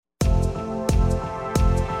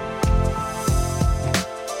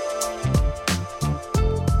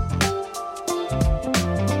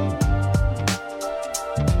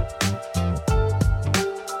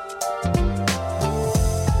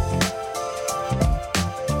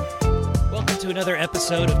another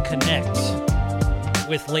episode of Connect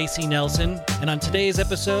with Lacey Nelson. And on today's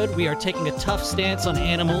episode, we are taking a tough stance on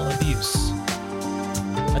animal abuse,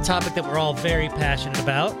 a topic that we're all very passionate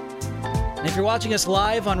about. And if you're watching us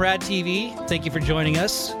live on Rad TV, thank you for joining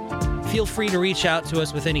us. Feel free to reach out to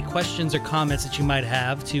us with any questions or comments that you might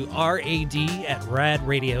have to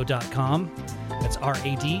rad@radradio.com. That's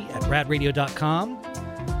rad@radradio.com.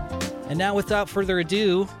 And now, without further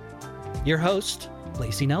ado, your host,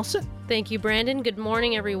 Lacey Nelson. Thank you, Brandon. Good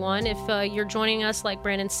morning, everyone. If you're joining us, like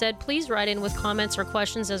Brandon said, please write in with comments or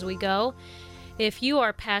questions as we go. If you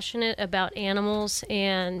are passionate about animals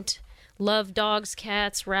and love dogs,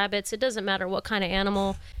 cats, rabbits, it doesn't matter what kind of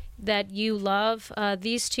animal that you love,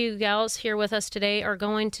 these two gals here with us today are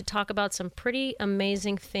going to talk about some pretty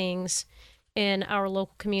amazing things in our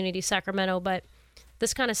local community, Sacramento. But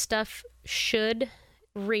this kind of stuff should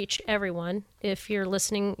reach everyone if you're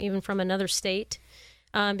listening even from another state,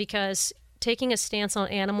 because taking a stance on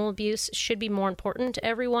animal abuse should be more important to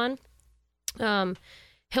everyone.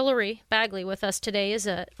 Hillary Bagley with us today is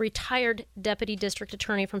a retired deputy district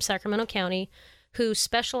attorney from Sacramento County who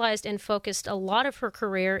specialized and focused a lot of her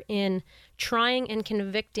career in trying and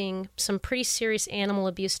convicting some pretty serious animal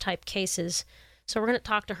abuse type cases. So we're going to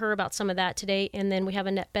talk to her about some of that today. And then we have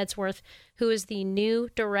Annette Bedsworth, who is the new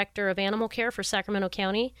director of animal care for Sacramento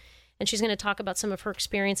County. And she's going to talk about some of her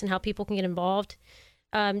experience and how people can get involved.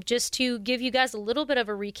 Just to give you guys a little bit of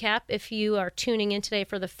a recap, if you are tuning in today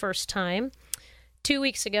for the first time, 2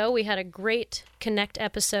 weeks ago, we had a great Connect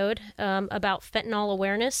episode about fentanyl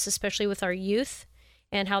awareness, especially with our youth,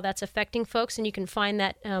 and how that's affecting folks. And you can find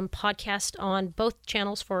that podcast on both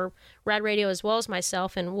channels for Rad Radio as well as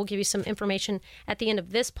myself. And we'll give you some information at the end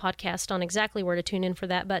of this podcast on exactly where to tune in for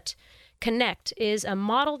that. But Connect is a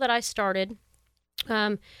model that I started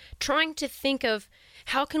trying to think of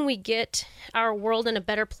how can we get our world in a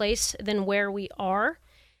better place than where we are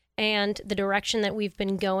and the direction that we've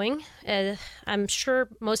been going. I'm sure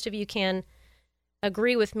most of you can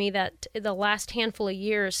agree with me that the last handful of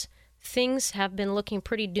years, things have been looking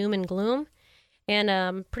pretty doom and gloom, and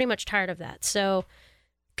I'm pretty much tired of that. So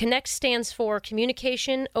CONNECT stands for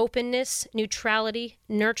communication, openness, neutrality,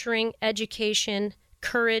 nurturing, education,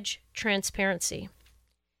 courage, transparency.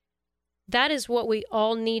 That is what we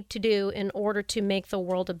all need to do in order to make the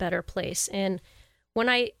world a better place. And when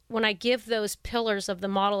I give those pillars of the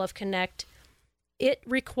model of CONNECT, it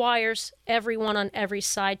requires everyone on every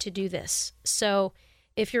side to do this. So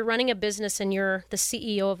if you're running a business and you're the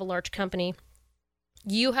CEO of a large company,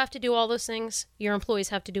 you have to do all those things. Your employees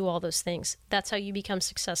have to do all those things. That's how you become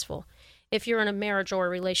successful. If you're in a marriage or a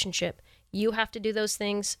relationship, you have to do those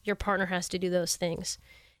things. Your partner has to do those things.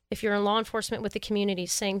 If you're in law enforcement with the community,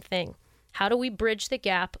 same thing. How do we bridge the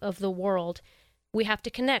gap of the world? We have to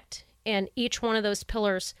connect. And each one of those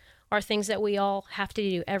pillars are things that we all have to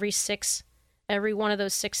do. Every one of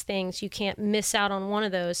those 6 things, you can't miss out on one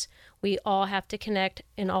of those. We all have to connect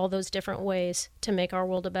in all those different ways to make our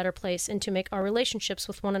world a better place and to make our relationships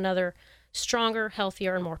with one another stronger,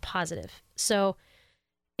 healthier, and more positive. So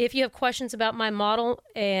if you have questions about my model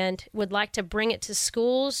and would like to bring it to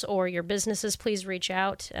schools or your businesses, please reach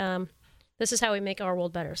out. This is how we make our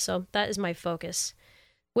world better. So that is my focus.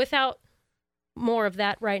 Without more of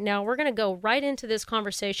that right now, we're going to go right into this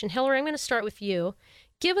conversation. Hillary, I'm going to start with you.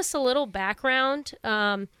 Give us a little background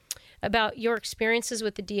about your experiences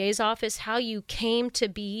with the DA's office, how you came to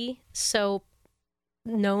be so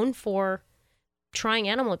known for trying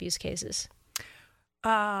animal abuse cases.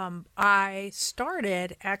 I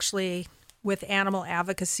started actually with animal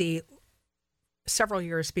advocacy several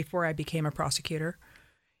years before I became a prosecutor,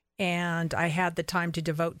 and I had the time to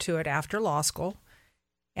devote to it after law school.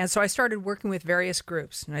 And so I started working with various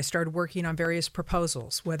groups, and I started working on various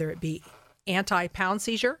proposals, whether it be anti-pound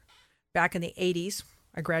seizure. Back in the 80s,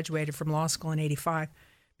 I graduated from law school in 85.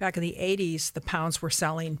 Back in the 80s, the pounds were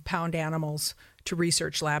selling pound animals to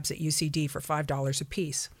research labs at UCD for $5 a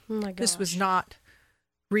piece. Oh my gosh. This was not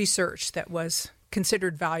research that was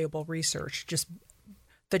considered valuable research. Just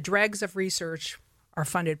the dregs of research are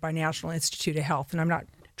funded by National Institute of Health. And I'm not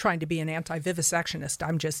trying to be an anti-vivisectionist.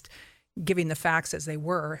 I'm just giving the facts as they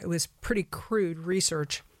were. It was pretty crude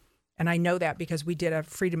research. And I know that because we did a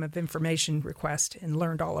Freedom of Information request and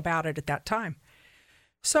learned all about it at that time.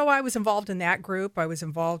 So I was involved in that group. I was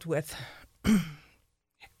involved with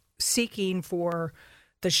seeking for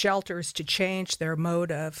the shelters to change their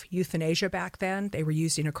mode of euthanasia back then. They were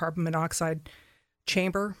using a carbon monoxide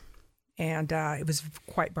chamber, and it was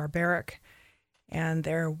quite barbaric. And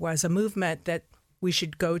there was a movement that we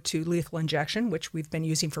should go to lethal injection, which we've been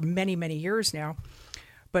using for many, many years now.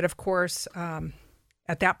 But of course,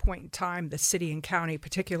 at that point in time, the city and county,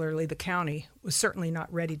 particularly the county, was certainly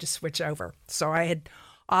not ready to switch over. So I had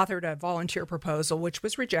authored a volunteer proposal, which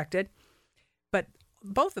was rejected. But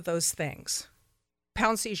both of those things,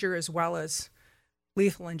 pound seizure as well as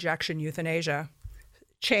lethal injection euthanasia,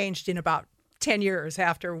 changed in about 10 years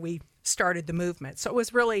after we started the movement. So it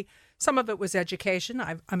was really, some of it was education.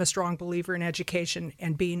 I'm a strong believer in education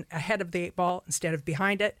and being ahead of the 8 ball instead of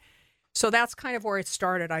behind it. So that's kind of where it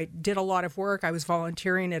started. I did a lot of work. I was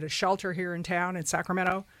volunteering at a shelter here in town in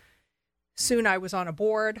Sacramento. Soon I was on a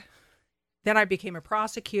board. Then I became a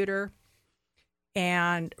prosecutor.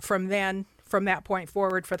 And from that point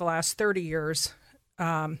forward, for the last 30 years,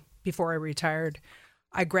 before I retired,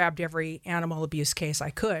 I grabbed every animal abuse case I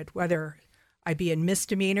could, whether I be in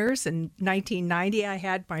misdemeanors. In 1990, I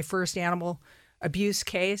had my first animal abuse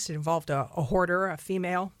case. It involved a hoarder, a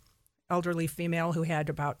female, elderly female who had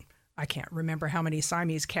about, I can't remember how many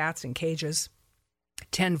Siamese cats in cages,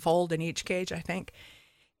 10-fold in each cage, I think.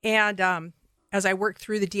 And as I worked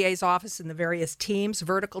through the DA's office and the various teams,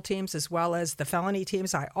 vertical teams, as well as the felony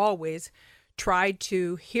teams, I always tried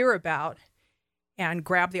to hear about and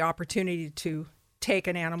grab the opportunity to take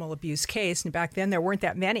an animal abuse case. And back then, there weren't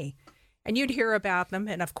that many. And you'd hear about them.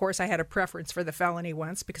 And of course, I had a preference for the felony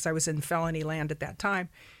ones because I was in felony land at that time.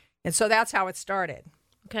 And so that's how it started.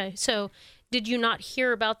 Okay. So did you not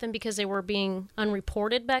hear about them because they were being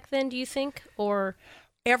unreported back then, do you think? Or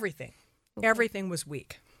everything. Okay. Everything was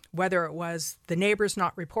weak. Whether it was the neighbors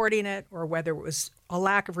not reporting it, or whether it was a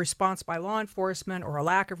lack of response by law enforcement or a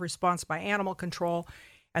lack of response by animal control.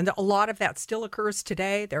 And a lot of that still occurs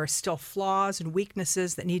today. There are still flaws and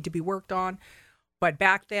weaknesses that need to be worked on. But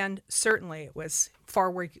back then, certainly it was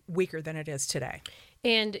far weaker than it is today.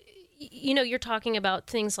 And, you know, you're talking about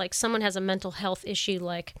things like someone has a mental health issue,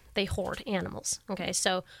 like they hoard animals. Okay,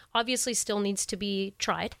 so obviously still needs to be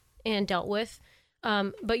tried and dealt with.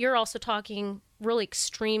 But you're also talking really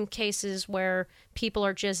extreme cases where people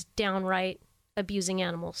are just downright abusing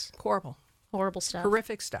animals. Horrible stuff.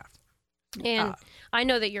 Horrific stuff. And I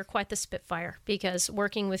know that you're quite the spitfire, because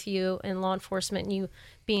working with you in law enforcement and you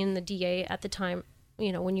being the DA at the time,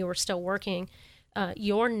 you know, when you were still working,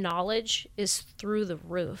 your knowledge is through the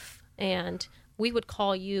roof. And we would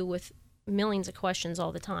call you with millions of questions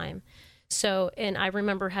all the time. So, and I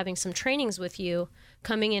remember having some trainings with you,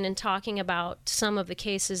 coming in and talking about some of the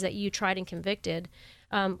cases that you tried and convicted.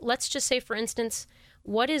 Let's just say, for instance,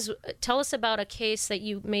 tell us about a case that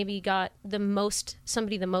you maybe got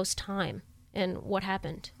somebody the most time, and what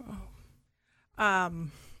happened.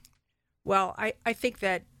 Well, I think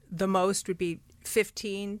that the most would be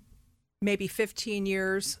 15, maybe 15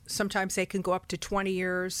 years. Sometimes they can go up to 20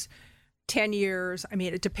 years, 10 years. I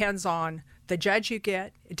mean, it depends on the judge you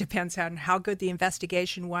get. It depends on how good the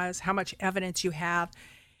investigation was, how much evidence you have.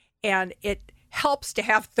 And it helps to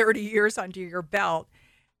have 30 years under your belt.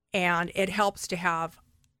 And it helps to have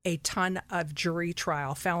a ton of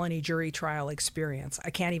felony jury trial experience. I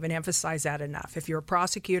can't even emphasize that enough. If you're a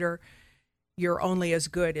prosecutor, you're only as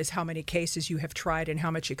good as how many cases you have tried and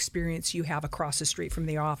how much experience you have across the street from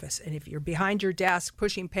the office. And if you're behind your desk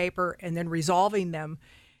pushing paper and then resolving them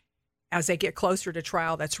as they get closer to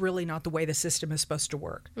trial, that's really not the way the system is supposed to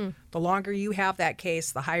work. The longer you have that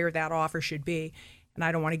case, the higher that offer should be. And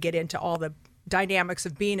I don't want to get into all the dynamics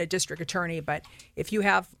of being a district attorney, but if you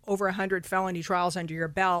have over 100 felony trials under your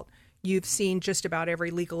belt, you've seen just about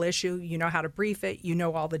every legal issue. You know how to brief it. You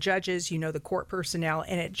know all the judges. You know the court personnel,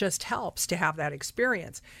 and it just helps to have that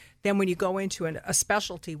experience. Then when you go into a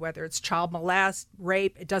specialty, whether it's child molest,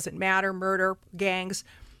 rape, it doesn't matter, murder, gangs,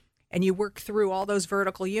 and you work through all those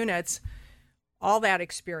vertical units, all that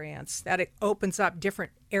experience, that it opens up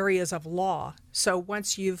different areas of law. So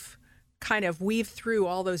once you've kind of weaved through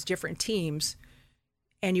all those different teams,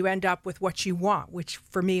 and you end up with what you want, which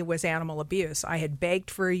for me was animal abuse. I had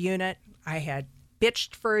begged for a unit. I had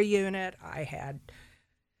bitched for a unit. I had,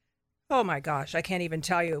 oh my gosh, I can't even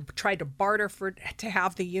tell you, tried to barter to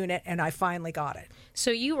have the unit, and I finally got it.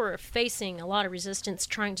 So you were facing a lot of resistance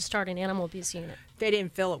trying to start an animal abuse unit. They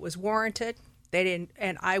didn't feel it was warranted. They didn't,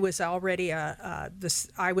 and I was already a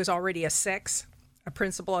 6, a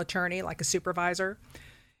principal attorney, like a supervisor.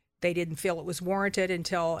 They didn't feel it was warranted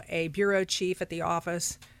until a bureau chief at the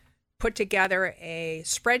office put together a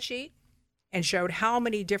spreadsheet and showed how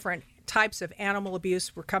many different types of animal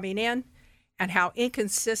abuse were coming in and how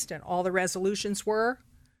inconsistent all the resolutions were.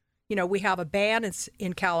 You know, we have a ban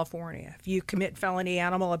in California. If you commit felony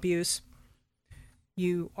animal abuse,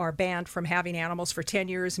 you are banned from having animals for 10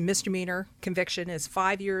 years. Misdemeanor conviction is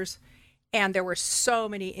 5 years. And there were so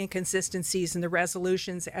many inconsistencies in the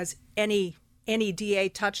resolutions. As any DA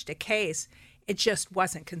touched a case, It just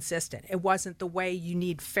wasn't consistent. It wasn't the way you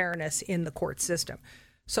need fairness in the court system.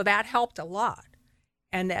 So that helped a lot.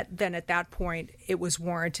 And then at that point, it was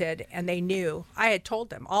warranted, and they knew. I had told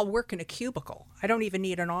them, I'll work in a cubicle. I don't even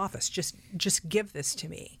need an office. Just give this to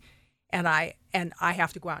me. And I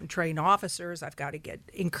have to go out and train officers. I've got to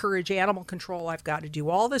encourage animal control. I've got to do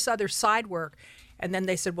all this other side work. And then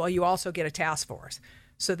they said, well, you also get a task force.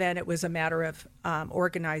 So then it was a matter of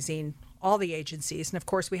organizing all the agencies. And of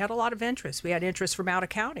course, we had a lot of interest. We had interest from out of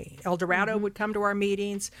county. El Dorado would come to our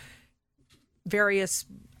meetings. Various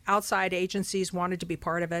outside agencies wanted to be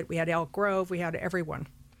part of it. We had Elk Grove. We had everyone.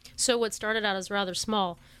 So what started out as rather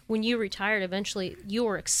small, when you retired, eventually you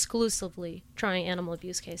were exclusively trying animal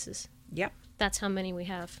abuse cases. Yep. That's how many we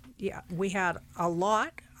have. Yeah, we had a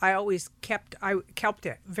lot. I kept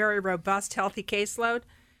a very robust, healthy caseload.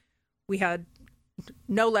 We had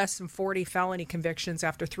no less than 40 felony convictions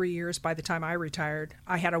after 3 years by the time I retired.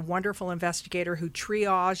 I had a wonderful investigator who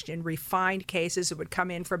triaged and refined cases that would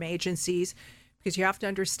come in from agencies, because you have to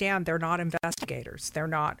understand they're not investigators. They're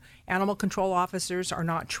not. Animal control officers are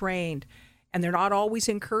not trained, and they're not always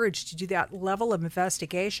encouraged to do that level of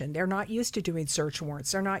investigation. They're not used to doing search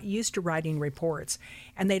warrants. They're not used to writing reports,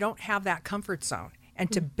 and they don't have that comfort zone.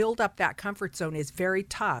 And to build up that comfort zone is very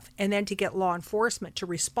tough. And then to get law enforcement to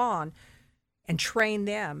respond and train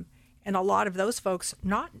them. And a lot of those folks,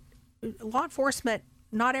 law enforcement,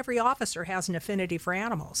 not every officer has an affinity for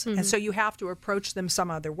animals. And so you have to approach them some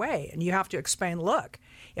other way. And you have to explain, look,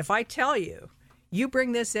 if I tell you, you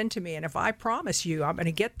bring this into me, and if I promise you I'm going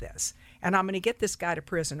to get this, and I'm going to get this guy to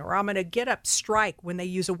prison, or I'm going to get a strike when they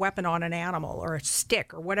use a weapon on an animal or a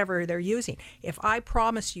stick or whatever they're using. If I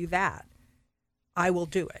promise you that, I will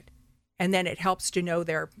do it. And then it helps to know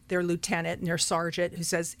their lieutenant and their sergeant who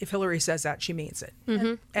says, if Hillary says that, she means it.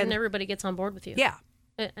 And everybody gets on board with you. Yeah.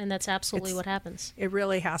 And that's absolutely what happens. It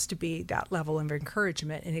really has to be that level of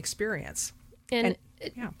encouragement and experience. And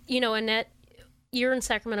Annette, you're in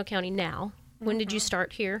Sacramento County now. When did you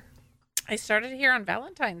start here? I started here on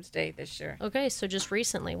Valentine's Day this year. Okay, so just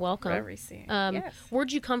recently. Welcome. Very recent. Yes.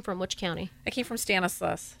 Where'd you come from? Which county? I came from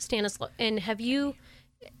Stanislaus. Stanislaus. And have you,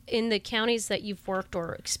 in the counties that you've worked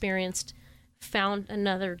or experienced, found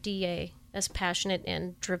another DA as passionate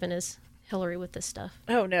and driven as Hillary with this stuff?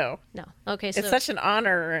 Oh, no. No. Okay, so it's such an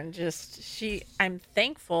honor, and I'm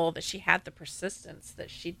thankful that she had the persistence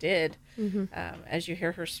that she did, as you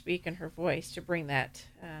hear her speak in her voice, to bring that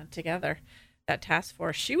together, that task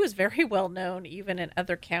force. She was very well known even in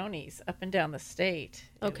other counties up and down the state.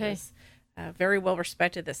 Okay. It was very well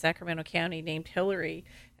respected that Sacramento County named Hillary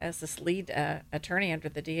as this lead attorney under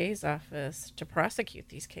the DA's office to prosecute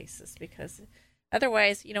these cases, because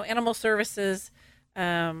otherwise, animal services,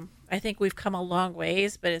 I think we've come a long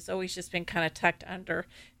ways, but it's always just been kind of tucked under.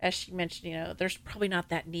 As she mentioned, there's probably not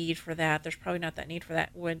that need for that. There's probably not that need for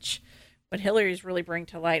that, which what Hillary's really bring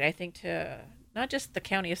to light, I think, to not just the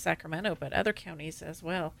county of Sacramento, but other counties as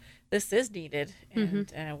well. This is needed,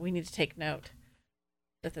 and we need to take note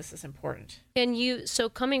that this is important. And so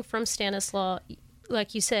coming from Stanislaus,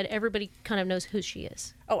 like you said, everybody kind of knows who she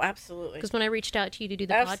is. Oh, absolutely. Because when I reached out to you to do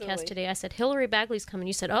the podcast today, I said, Hillary Bagley's coming.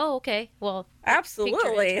 You said, oh, okay. Well,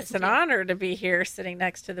 absolutely. It's an honor to be here sitting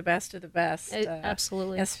next to the best of the best.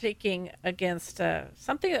 Absolutely. And speaking against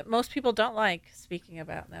something that most people don't like speaking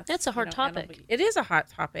about. And that's a hard topic. It is a hard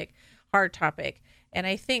topic. And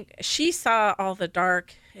I think she saw all the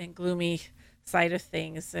dark and gloomy side of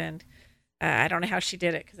things. And I don't know how she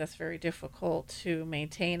did it, because that's very difficult to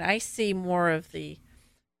maintain. I see more of the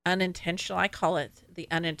unintentional, I call it the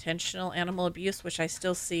unintentional animal abuse, which I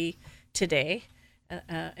still see today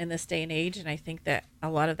in this day and age. And I think that a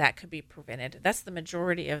lot of that could be prevented. That's the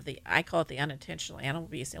majority of I call it the unintentional animal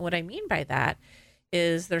abuse. And what I mean by that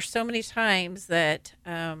is there's so many times that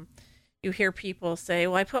you hear people say,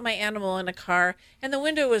 well, I put my animal in a car and the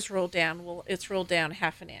window was rolled down. Well, it's rolled down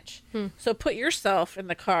half an inch. So put yourself in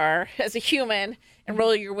the car as a human and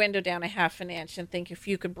roll your window down a half an inch and think if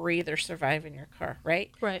you could breathe or survive in your car,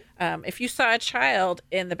 right? Right. If you saw a child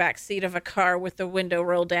in the back seat of a car with the window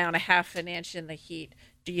rolled down a half an inch in the heat,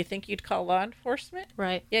 do you think you'd call law enforcement?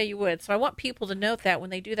 Right. Yeah, you would. So I want people to note that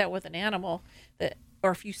when they do that with an animal, or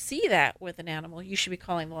if you see that with an animal, you should be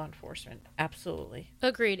calling law enforcement. Absolutely.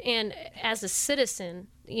 Agreed. And as a citizen,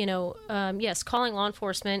 yes, calling law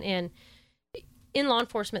enforcement, and in law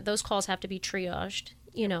enforcement, those calls have to be triaged,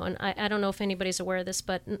 and I don't know if anybody's aware of this,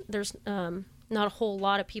 but there's not a whole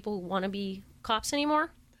lot of people who want to be cops anymore.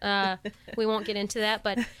 We won't get into that,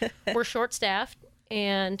 but we're short-staffed,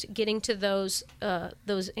 and getting to those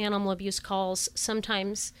animal abuse calls,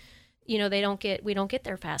 sometimes, we don't get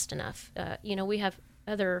there fast enough. We have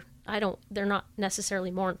they're not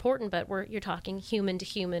necessarily more important, but you're talking human to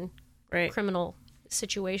human Right. criminal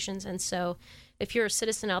situations. And so if you're a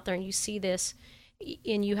citizen out there and you see this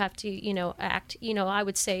and you have to, act, I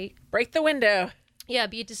would say, Break the window. yeah,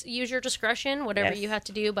 use your discretion, whatever Yes. you have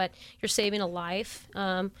to do, but you're saving a life.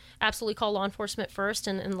 Absolutely call law enforcement first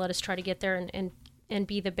and let us try to get there and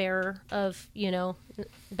be the bearer of,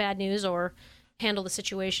 bad news or handle the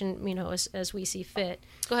situation, as we see fit.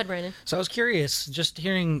 Go ahead, Brandon. So I was curious, just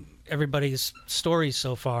hearing everybody's stories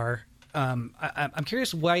so far. I'm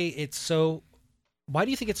curious why do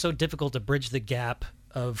you think it's so difficult to bridge the gap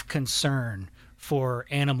of concern for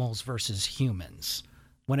animals versus humans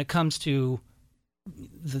when it comes to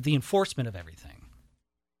the enforcement of everything?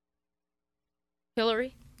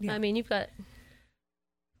 Hillary? Yeah. I mean,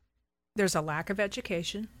 There's a lack of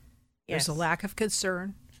education. Yes. There's a lack of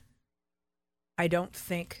concern. I don't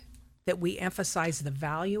think that we emphasize the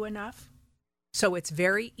value enough. So it's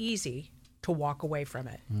very easy to walk away from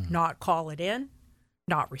it, not call it in,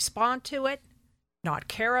 not respond to it, not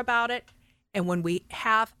care about it. And when we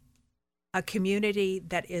have a community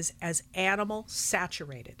that is as animal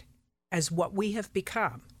saturated as what we have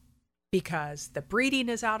become, because the breeding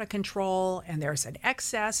is out of control and there's an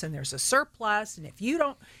excess and there's a surplus, and if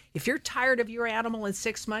you're tired of your animal in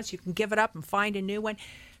 6 months, you can give it up and find a new one.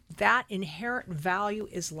 That inherent value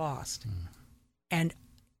is lost. And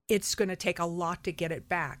it's going to take a lot to get it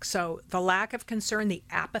back. So the lack of concern, the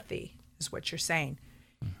apathy is what you're saying.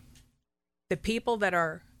 The people that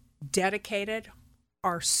are dedicated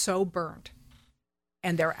are so burnt,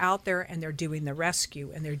 and they're out there and they're doing the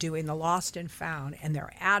rescue and they're doing the lost and found and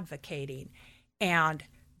they're advocating and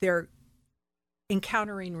they're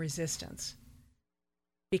encountering resistance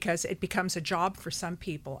because it becomes a job for some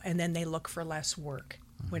people, and then they look for less work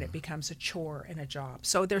when it becomes a chore and a job.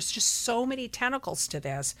 So there's just so many tentacles to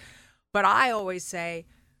this. But I always say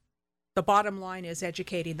the bottom line is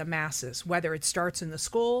educating the masses, whether it starts in the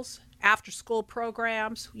schools, after school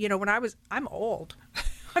programs. I'm old.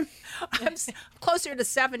 I'm closer to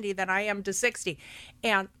 70 than I am to 60.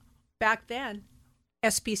 And back then,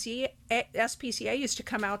 SPCA used to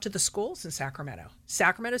come out to the schools in Sacramento.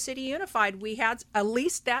 Sacramento City Unified, we had at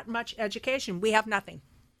least that much education. We have nothing.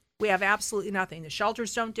 We have absolutely nothing. The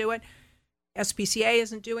shelters don't do it. SPCA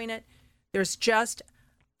isn't doing it. There's just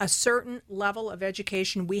a certain level of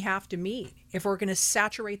education we have to meet if we're going to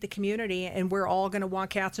saturate the community and we're all going to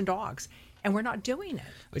want cats and dogs. And we're not doing it.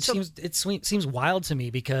 It seems wild to me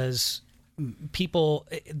because people,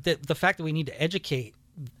 the fact that we need to educate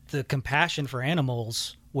the compassion for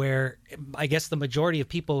animals, where I guess the majority of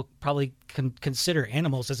people probably consider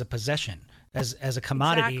animals as a possession, as a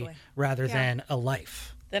commodity Exactly. rather than a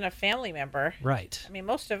life. Than a family member. Right. I mean,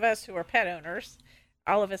 most of us who are pet owners,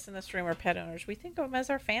 all of us in this room are pet owners. We think of them as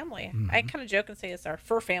our family. I kind of joke and say it's our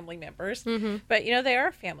fur family members, but they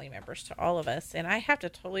are family members to all of us. And I have to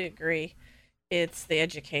totally agree. It's the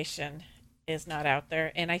education is not out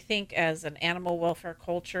there. And I think as an animal welfare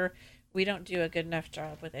culture, we don't do a good enough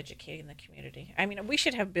job with educating the community. I mean, we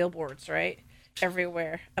should have billboards, right?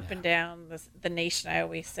 Everywhere, up and down the nation, I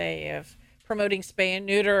always say, of promoting spay and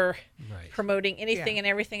neuter, promoting anything and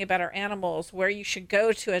everything about our animals, where you should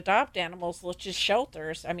go to adopt animals, which is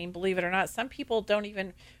shelters. I mean, believe it or not, some people don't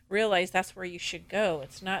even realize that's where you should go.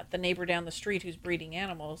 It's not the neighbor down the street who's breeding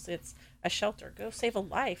animals. It's a shelter. Go save a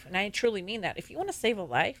life. And I truly mean that. If you want to save a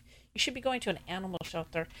life, you should be going to an animal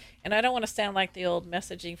shelter. And I don't want to sound like the old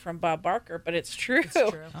messaging from Bob Barker, but it's true. It's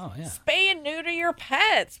true. Oh, yeah. Spay and neuter your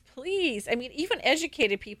pets, please. I mean, even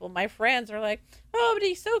educated people, my friends, are like, oh, but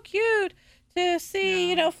he's so cute to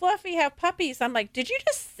see, Fluffy have puppies. I'm like, did you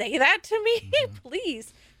just say that to me?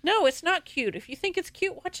 Please. No, it's not cute. If you think it's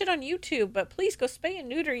cute, watch it on YouTube. But please go spay and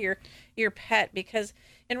neuter your pet, because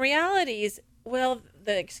in realities, the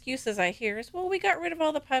excuses I hear is, we got rid of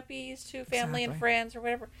all the puppies to family and friends or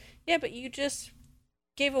whatever. Yeah, but you just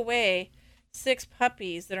gave away 6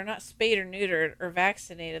 puppies that are not spayed or neutered or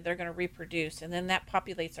vaccinated. They're going to reproduce, and then that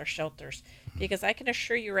populates our shelters. Because I can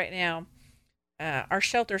assure you right now, our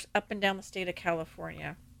shelters up and down the state of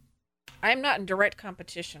California, I'm not in direct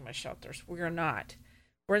competition with shelters. We're not.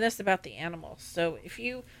 We're in this about the animals. So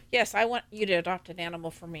I want you to adopt an animal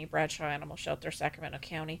for me, Bradshaw Animal Shelter, Sacramento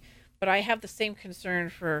County. But I have the same concern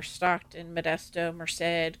for Stockton, Modesto,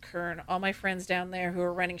 Merced, Kern, all my friends down there who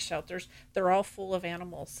are running shelters. They're all full of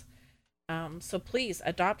animals. So please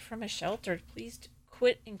adopt from a shelter. Please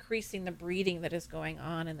quit increasing the breeding that is going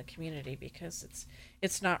on in the community, because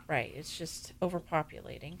it's not right. It's just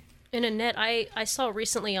overpopulating. And Annette, I saw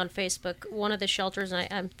recently on Facebook one of the shelters, and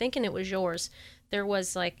I'm thinking it was yours. There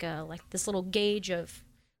was like this little gauge of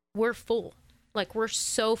we're full. Like we're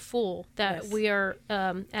so full that Yes. we are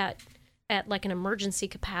at like an emergency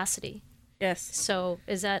capacity. Yes. So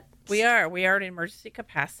is that We are at emergency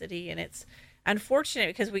capacity, and it's unfortunate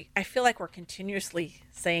because I feel like we're continuously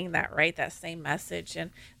saying that, right? That same message.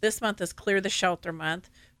 And this month is Clear the Shelter Month,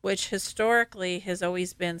 which historically has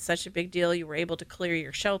always been such a big deal. You were able to clear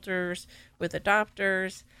your shelters with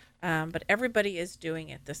adopters, but everybody is doing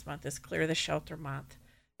it this month. Is Clear the Shelter Month.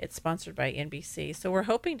 It's sponsored by NBC, so we're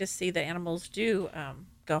hoping to see that animals do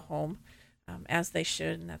go home. As they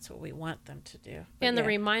should, and that's what we want them to do. But and the yeah.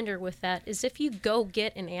 reminder with that is if you go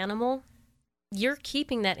get an animal, you're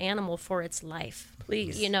keeping that animal for its life.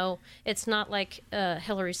 Please. You know, it's not like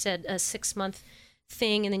Hillary said, a 6-month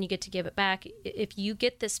thing and then you get to give it back. If you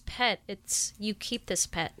get this pet, you keep this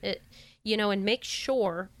pet. And make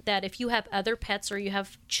sure that if you have other pets or you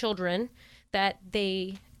have children, that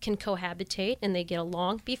they can cohabitate and they get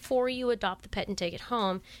along before you adopt the pet and take it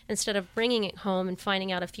home, instead of bringing it home and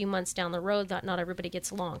finding out a few months down the road that not everybody gets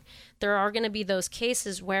along. There are going to be those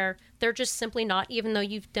cases where they're just simply not, even though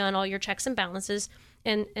you've done all your checks and balances,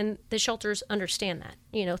 and the shelters understand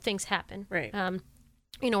that, things happen. Right.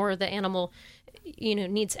 Or the animal,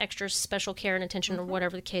 needs extra special care and attention or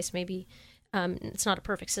whatever the case may be. It's not a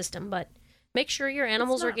perfect system, but make sure your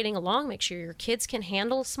animals are getting along. Make sure your kids can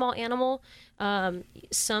handle a small animal.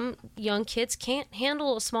 Some young kids can't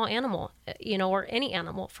handle a small animal, or any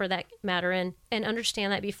animal for that matter, and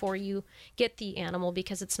understand that before you get the animal,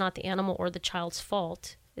 because it's not the animal or the child's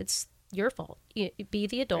fault. It's your fault. Be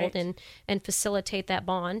the adult Right. and facilitate that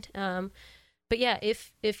bond. But yeah,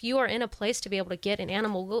 if you are in a place to be able to get an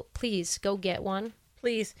animal, please go get one.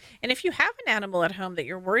 Please. And if you have an animal at home that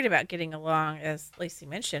you're worried about getting along, as Lacey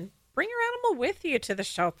mentioned, bring your animal with you to the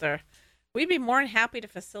shelter. We'd be more than happy to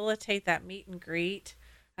facilitate that meet and greet.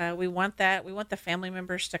 We want that. We want the family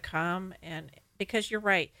members to come, and because you're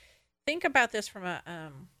right. Think about this from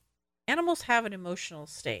animals have an emotional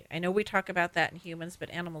state. I know we talk about that in humans, but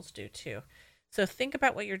animals do too. So think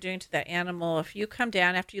about what you're doing to that animal. If you come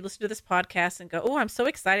down after you listen to this podcast and go, "Oh, I'm so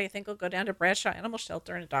excited. I think I'll go down to Bradshaw Animal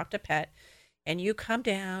Shelter and adopt a pet." And you come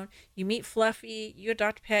down, you meet Fluffy, you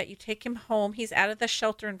adopt a pet, you take him home. He's out of the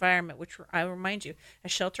shelter environment, which I remind you, a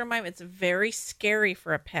shelter environment, it's very scary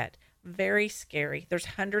for a pet. Very scary. There's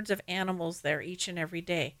hundreds of animals there each and every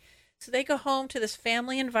day. So they go home to this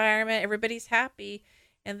family environment, everybody's happy,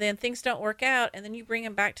 and then things don't work out, and then you bring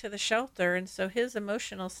him back to the shelter, and so his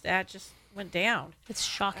emotional stat just went down. It's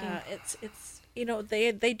shocking. It's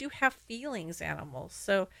they do have feelings, animals.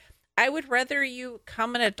 So I would rather you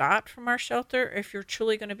come and adopt from our shelter if you're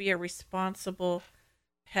truly going to be a responsible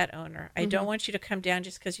pet owner. I don't want you to come down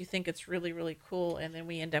just because you think it's really, really cool, and then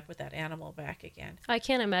we end up with that animal back again. I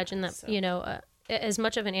can't imagine that, So- as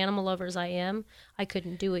much of an animal lover as I am, I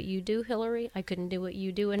couldn't do what you do, Hillary. I couldn't do what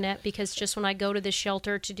you do, Annette, because just when I go to the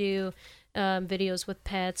shelter to do videos with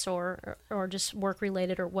pets or just work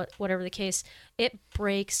related or whatever the case, it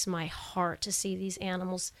breaks my heart to see these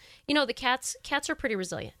animals. The cats are pretty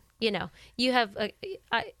resilient. You have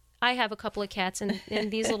I have a couple of cats, and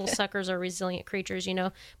these little suckers are resilient creatures,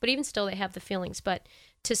 but even still they have the feelings. But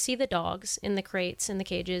to see the dogs in the crates and the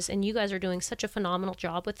cages, and you guys are doing such a phenomenal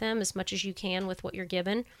job with them as much as you can with what you're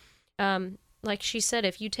given. Like she said,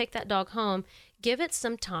 if you take that dog home, give it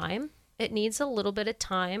some time. It needs a little bit of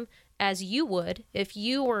time, as you would if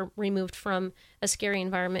you were removed from a scary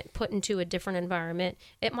environment, put into a different environment.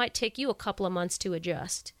 It might take you a couple of months to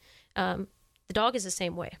adjust. The dog is the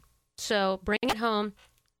same way. So bring it home.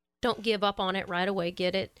 Don't give up on it right away.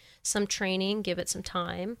 Get it some training, give it some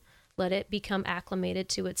time, let it become acclimated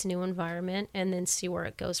to its new environment, and then see where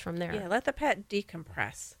it goes from there. Yeah, let the pet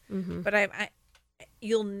decompress. But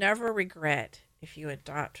you'll never regret if you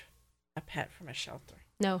adopt a pet from a shelter.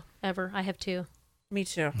 No, ever. I have two. Me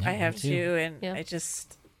too. Yeah, I have me too. too, and Yeah.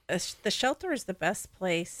 the shelter is the best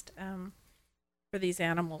placed for these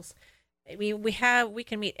animals. We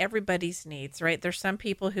can meet everybody's needs, right? There's some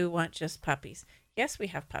people who want just puppies. Yes, we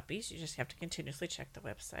have puppies. You just have to continuously check the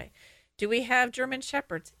website. Do we have German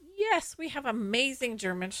Shepherds? Yes, we have amazing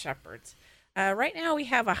German Shepherds. Right now, we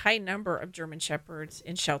have a high number of German Shepherds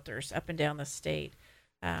in shelters up and down the state.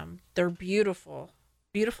 They're beautiful,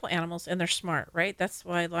 beautiful animals, and they're smart, right? That's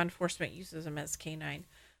why law enforcement uses them as canine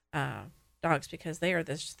dogs, because they are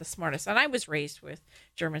the smartest. And I was raised with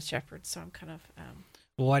German Shepherds, so I'm kind of...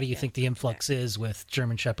 Well, why do you think the influx is with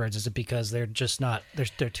German Shepherds? Is it because they're just not,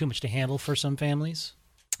 they're too much to handle for some families?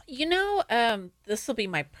 This will be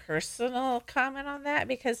my personal comment on that,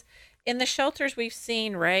 because in the shelters we've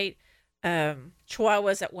seen, right,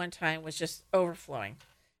 Chihuahuas at one time was just overflowing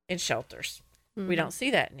in shelters. We don't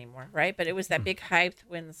see that anymore, right? But it was that big hype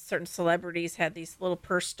when certain celebrities had these little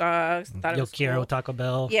purse dogs. Thought it was Yokiro, cool. Taco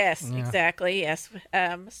Bell. Yes, Yeah. exactly. Yes.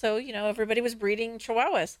 So, everybody was breeding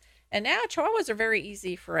Chihuahuas. And now Chihuahuas are very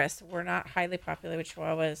easy for us. We're not highly popular with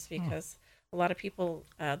Chihuahuas because a lot of people,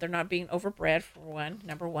 they're not being overbred, for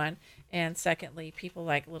number one. And secondly, people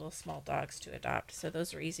like little small dogs to adopt. So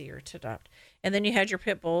those are easier to adopt. And then you had your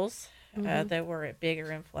pit bulls that were at bigger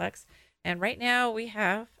influx. And right now we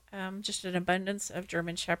have just an abundance of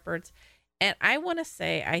German Shepherds. And I want to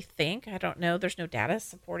say, I don't know, there's no data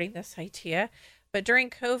supporting this idea, but during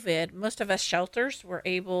COVID, most of us shelters were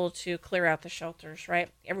able to clear out the shelters, right?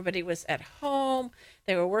 Everybody was at home.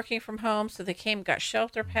 They were working from home. So they got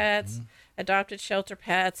shelter pets, adopted shelter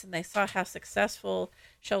pets, and they saw how successful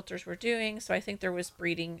shelters were doing. So I think there was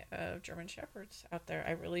breeding of German Shepherds out there.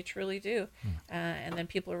 I really, truly do. And then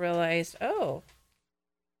people realized,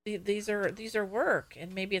 these are work,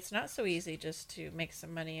 and maybe it's not so easy just to make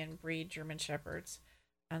some money and breed German Shepherds.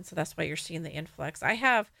 And so that's why you're seeing the influx.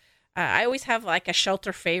 I always have like a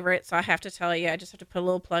shelter favorite, so I have to tell you, I just have to put a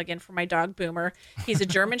little plug in for my dog Boomer. He's a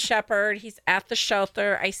German Shepherd. He's at the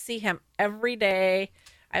shelter. I see him every day.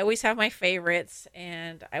 I always have my favorites,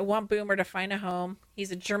 and I want Boomer to find a home.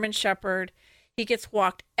 He's a German Shepherd. He gets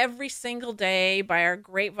walked every single day by our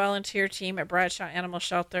great volunteer team at Bradshaw Animal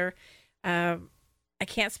Shelter. I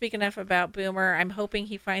can't speak enough about Boomer. I'm hoping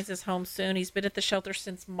he finds his home soon. He's been at the shelter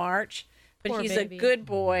since March. But Poor he's baby. a good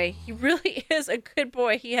boy. He really is a good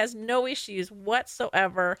boy. He has no issues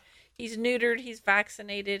whatsoever. He's neutered. He's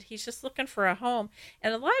vaccinated. He's just looking for a home.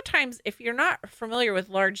 And a lot of times, if you're not familiar with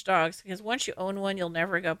large dogs, because once you own one, you'll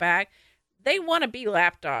never go back, they want to be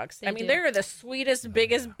lap dogs. They do. They're the sweetest,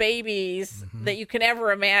 biggest babies that you can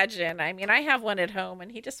ever imagine. I have one at home,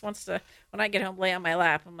 and he just wants to, when I get home, lay on my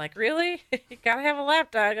lap. I'm like, really? You got to have a lap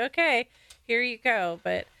dog. Okay. Here you go.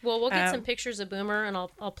 But we'll get some pictures of Boomer, and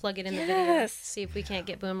I'll plug it in the video. Yes. See if we can't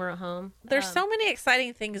get Boomer a home. There's so many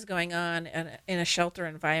exciting things going on in a shelter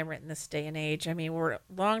environment in this day and age. We're a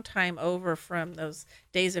long time over from those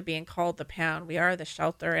days of being called the pound. We are the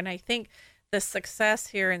shelter. And I think the success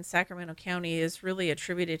here in Sacramento County is really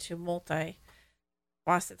attributed to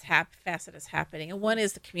facets happening. And one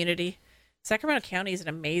is the community. Sacramento County is an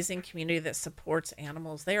amazing community that supports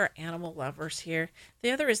animals. They are animal lovers here.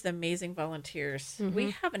 The other is the amazing volunteers.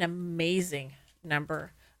 We have an amazing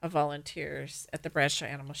number of volunteers at the Bradshaw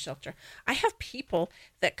Animal Shelter. I have people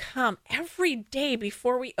that come every day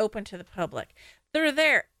before we open to the public. They're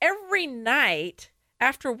there every night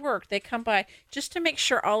after work. They come by just to make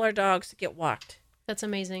sure all our dogs get walked. That's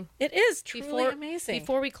amazing. It is truly amazing.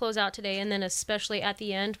 Before we close out today, and then especially at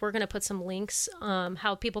the end, we're going to put some links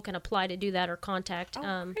how people can apply to do that or contact.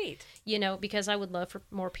 Great. Because I would love for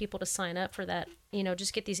more people to sign up for that.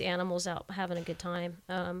 Just get these animals out having a good time.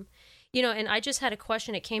 And I just had a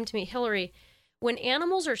question. It came to me, Hillary, when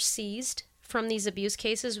animals are seized from these abuse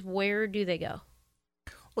cases, where do they go?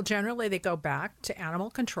 Well, generally they go back to animal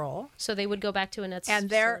control. So they would go back to a NETS And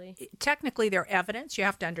facility. technically they're evidence. You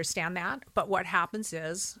have to understand that. But what happens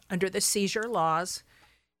is, under the seizure laws,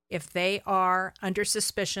 if they are under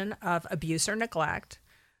suspicion of abuse or neglect,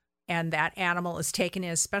 and that animal is taken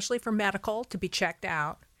in, especially for medical, to be checked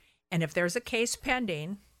out, and if there's a case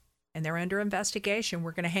pending and they're under investigation,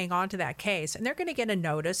 we're going to hang on to that case. And they're going to get a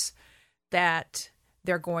notice that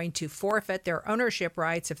they're going to forfeit their ownership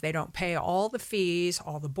rights if they don't pay all the fees,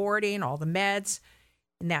 all the boarding, all the meds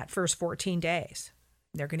in that first 14 days.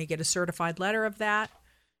 They're going to get a certified letter of that.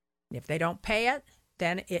 And if they don't pay it,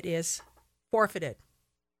 then it is forfeited.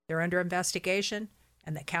 They're under investigation,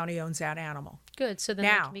 and the county owns that animal. Good. So then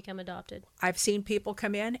they Now, can become adopted. I've seen people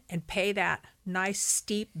come in and pay that nice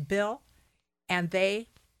steep bill, and they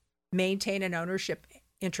maintain an ownership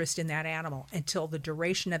interest in that animal until the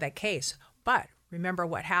duration of that case. But remember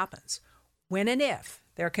what happens. When and if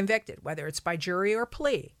they're convicted, whether it's by jury or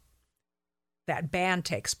plea, that ban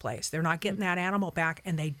takes place. They're not getting that animal back,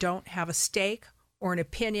 and they don't have a stake or an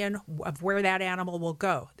opinion of where that animal will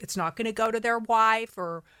go. It's not going to go to their wife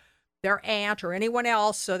or their aunt or anyone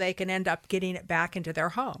else, so they can end up getting it back into their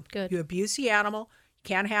home. Good. You abuse the animal. You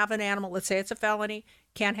can't have an animal. Let's say it's a felony.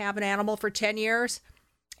 Can't have an animal for 10 years,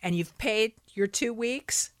 and you've paid your 2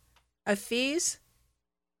 weeks of fees.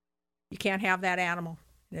 You can't have that animal,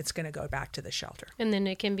 and it's going to go back to the shelter. And then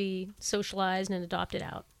it can be socialized and adopted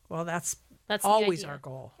out. Well, that's the always idea. our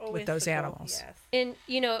goal Always with those the goal, animals. yes. And,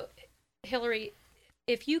 Hillary,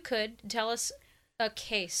 if you could tell us a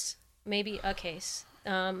case, maybe a case,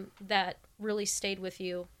 that really stayed with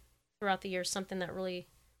you throughout the years, something that really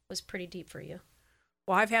was pretty deep for you.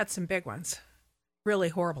 Well, I've had some big ones, really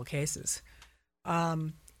horrible cases.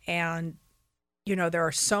 And there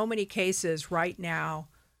are so many cases right now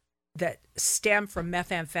that stem from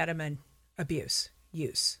methamphetamine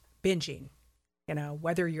use, binging.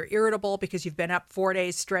 Whether you're irritable because you've been up 4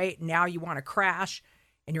 days straight and now you want to crash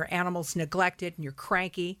and your animal's neglected and you're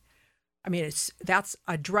cranky. I mean, that's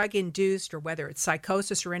a drug induced, or whether it's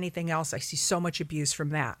psychosis or anything else. I see so much abuse from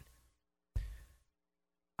that.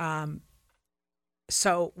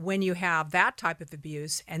 So when you have that type of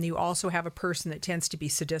abuse, and you also have a person that tends to be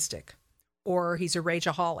sadistic, or he's a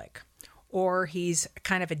rageaholic, or he's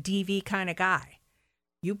kind of a DV kind of guy,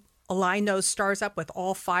 you align those stars up with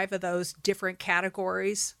all 5 of those different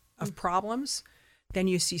categories of problems, then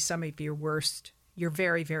you see some of your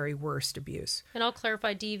very, very worst abuse. And I'll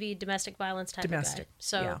clarify, DV, domestic violence type of guy.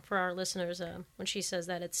 So for our listeners, when she says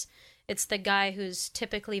that, it's the guy who's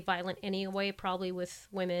typically violent anyway, probably with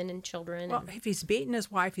women and children. Well, if he's beaten his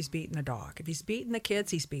wife, he's beaten the dog. If he's beaten the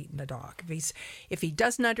kids, he's beaten the dog. If he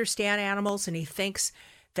doesn't understand animals and he thinks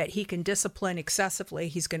that he can discipline excessively,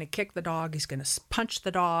 he's going to kick the dog, he's going to punch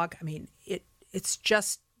the dog. I mean, it's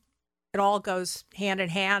just, it all goes hand in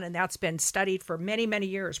hand, and that's been studied for many, many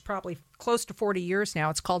years, probably close to 40 years now.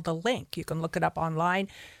 It's called the link. You can look it up online.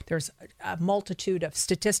 There's a multitude of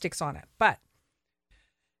statistics on it. But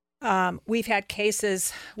we've had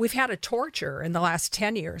cases, we've had a torture in the last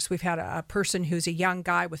 10 years. We've had a person who's a young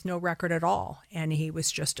guy with no record at all, and he was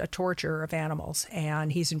just a torturer of animals,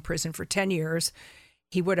 and he's in prison for 10 years.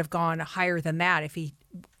 He would have gone higher than that if he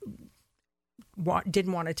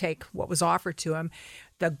didn't want to take what was offered to him.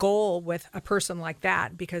 The goal with a person like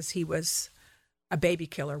that, because he was a baby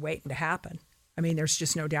killer waiting to happen, I mean, there's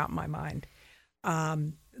just no doubt in my mind.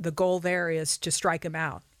 The goal there is to strike him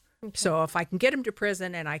out. Okay. So if I can get him to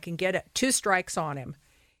prison and I can get 2 strikes on him,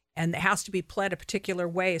 and it has to be pled a particular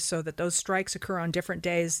way so that those strikes occur on different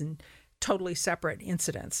days and totally separate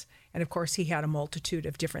incidents. And of course, he had a multitude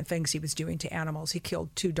of different things he was doing to animals. He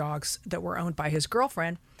killed 2 dogs that were owned by his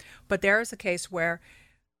girlfriend. But there is a case where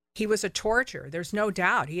he was a torturer. There's no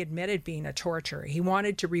doubt. He admitted being a torturer. He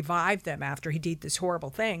wanted to revive them after he did these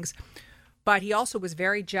horrible things. But he also was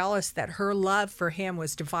very jealous that her love for him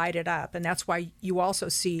was divided up. And that's why you also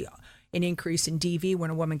see an increase in DV when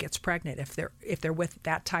a woman gets pregnant, if they're with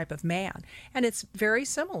that type of man. And it's very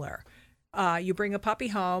similar. You bring a puppy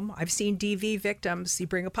home. I've seen DV victims. You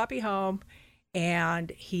bring a puppy home,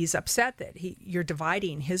 and he's upset that you're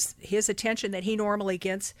dividing his attention that he normally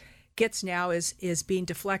gets now is being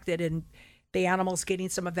deflected, and the animal's getting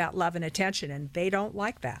some of that love and attention, and they don't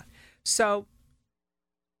like that. So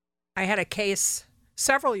I had a case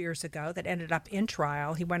several years ago that ended up in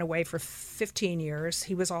trial. He went away for 15 years.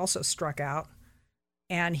 He was also struck out,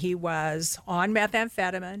 and he was on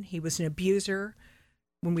methamphetamine. He was an abuser.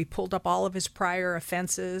 When we pulled up all of his prior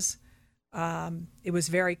offenses, it was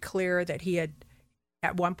very clear that he had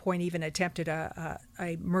at one point even attempted a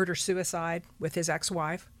murder-suicide with his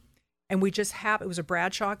ex-wife. And it was a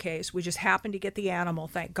Bradshaw case. We just happened to get the animal,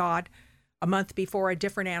 thank God, a month before a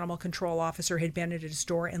different animal control officer had been at his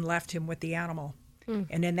door and left him with the animal.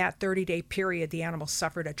 And in that 30-day period, the animal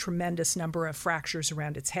suffered a tremendous number of fractures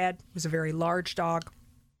around its head. It was a very large dog.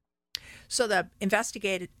 So the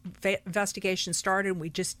investigation started, and we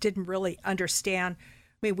just didn't really understand.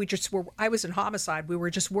 I mean, I was in homicide. We were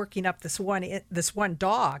just working up this one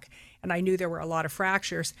dog, and I knew there were a lot of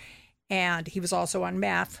fractures. And he was also on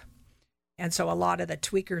meth. And so a lot of the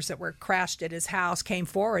tweakers that were crashed at his house came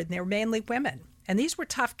forward, and they were mainly women. And these were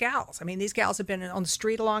tough gals. I mean, these gals had been on the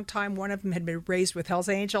street a long time. One of them had been raised with Hell's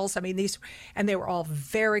Angels. I mean, and they were all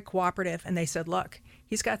very cooperative. And they said, look,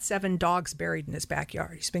 he's got 7 dogs buried in his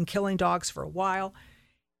backyard. He's been killing dogs for a while.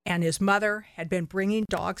 And his mother had been bringing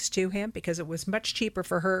dogs to him because it was much cheaper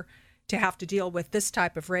for her to have to deal with this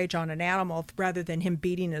type of rage on an animal rather than him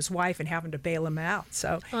beating his wife and having to bail him out.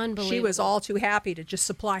 So she was all too happy to just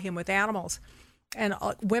supply him with animals. And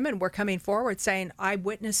women were coming forward saying, I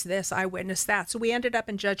witnessed this, I witnessed that. So we ended up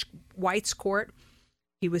in Judge White's court.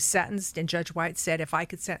 He was sentenced, and Judge White said, if I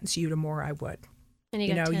could sentence you to more, I would. And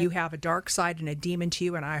you have a dark side and a demon to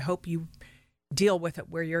you, and I hope you deal with it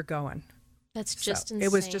where you're going. That's just insane.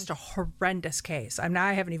 It was just a horrendous case. I mean,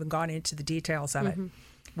 I haven't even gone into the details of it.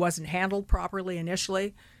 Wasn't handled properly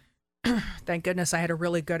initially. Thank goodness I had a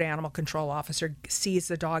really good animal control officer seize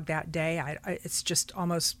the dog that day. It's just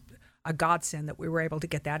almost a godsend that we were able to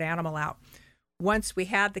get that animal out. Once we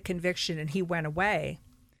had the conviction and he went away,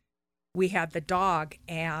 we had the dog,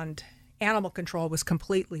 and animal control was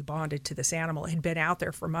completely bonded to this animal. It had been out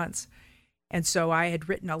there for months. And so I had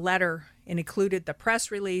written a letter and included the press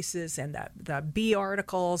releases and the B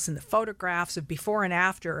articles and the photographs of before and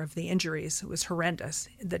after of the injuries. It was horrendous.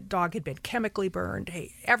 The dog had been chemically burned.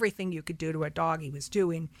 Hey, everything you could do to a dog he was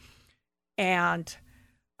doing. And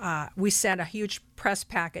we sent a huge press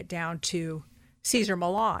packet down to Cesar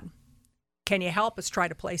Millan. Can you help us try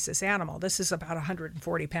to place this animal? This is about a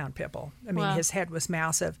 140-pound pit bull. I mean, Wow. His head was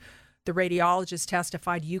massive. The radiologist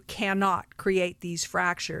testified you cannot create these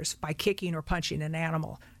fractures by kicking or punching an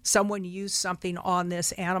animal. Someone used something on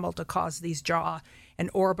this animal to cause these jaw and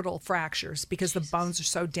orbital fractures because the bones are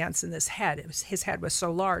so dense in this head. His head was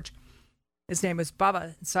so large. His name was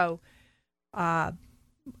Bubba. So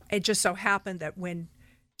it just so happened that when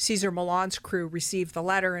Cesar Millan's crew received the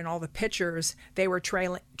letter and all the pictures, they were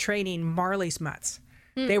training Marley's mutts.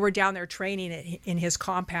 They were down there training it in his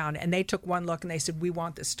compound, and they took one look and they said, we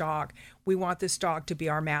want this dog. We want this dog to be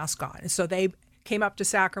our mascot. And so they came up to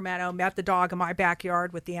Sacramento, met the dog in my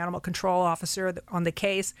backyard with the animal control officer on the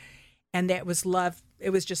case, and that was love. It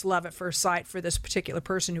was just love at first sight for this particular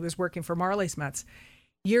person who was working for Marley's Mutts.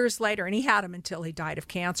 Years later, and he had him until he died of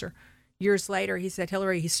cancer. Years later, he said,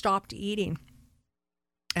 Hillary, he stopped eating.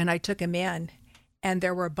 And I took him in, and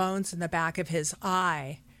there were bones in the back of his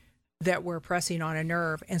eye that were pressing on a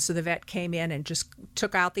nerve. And so the vet came in and just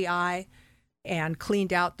took out the eye and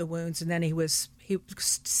cleaned out the wounds. And then he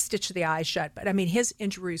stitched the eye shut. But I mean, his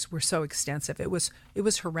injuries were so extensive. It was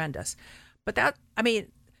horrendous. But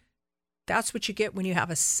that's what you get when you have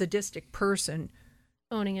a sadistic person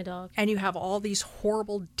Owning a dog. and you have all these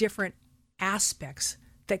horrible different aspects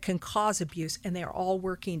that can cause abuse, and they're all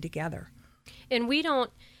working together. And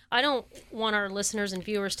I don't want our listeners and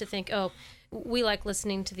viewers to think, oh, we like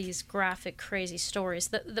listening to these graphic, crazy stories.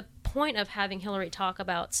 The point of having Hillary talk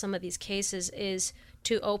about some of these cases is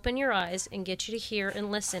to open your eyes and get you to hear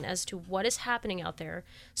and listen as to what is happening out there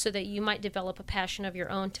so that you might develop a passion of your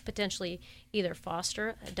own to potentially either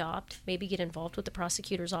foster, adopt, maybe get involved with the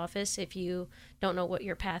prosecutor's office if you don't know what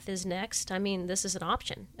your path is next. I mean, this is an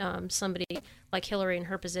option. Somebody like Hillary in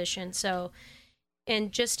her position. So,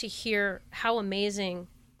 and just to hear how amazing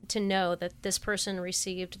to know that this person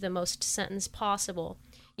received the most sentence possible.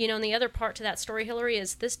 You know, and the other part to that story, Hillary,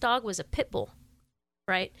 is this dog was a pit bull,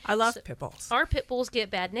 right? I love pit bulls. Our pit bulls get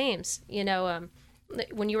bad names. You know,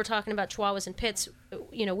 when you were talking about chihuahuas and pits,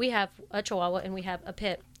 you know, we have a chihuahua and we have a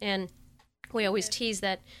pit. And we always tease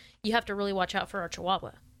that you have to really watch out for our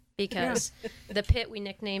chihuahua because the pit, we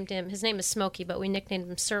nicknamed him, his name is Smokey, but we nicknamed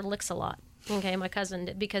him Sir Licks-a-Lot. Okay, my cousin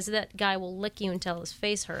did, because that guy will lick you until his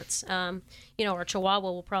face hurts. You know, our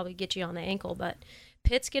chihuahua will probably get you on the ankle, but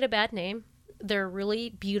pits get a bad name. They're really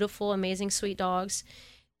beautiful, amazing, sweet dogs.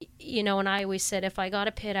 You know, and I always said if I got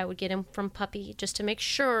a pit, I would get him from puppy just to make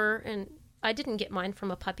sure. And I didn't get mine from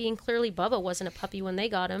a puppy, and clearly Bubba wasn't a puppy when they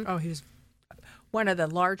got him. Oh, he was one of the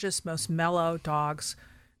largest, most mellow dogs,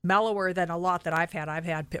 mellower than a lot that I've had. I've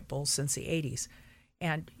had pit bulls since the 80s.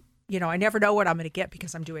 And you know, I never know what I'm going to get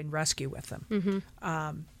because I'm doing rescue with them.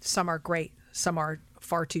 Mm-hmm. Some are great. Some are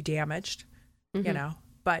far too damaged, you know,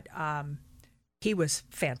 but he was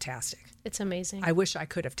fantastic. It's amazing. I wish I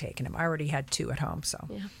could have taken him. I already had 2 at home, so.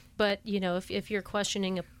 Yeah. But, you know, if you're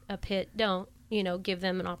questioning a pit, don't, you know, give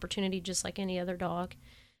them an opportunity just like any other dog.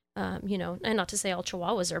 You know, and not to say all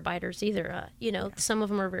Chihuahuas are biters either. You know, some of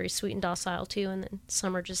them are very sweet and docile too, and then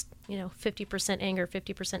some are just, you know, 50% anger,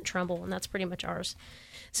 50% tremble, and that's pretty much ours.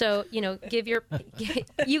 So, you know,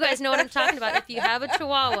 you guys know what I'm talking about. If you have a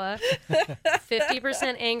Chihuahua,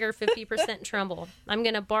 50% anger, 50% tremble. I'm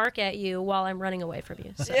going to bark at you while I'm running away from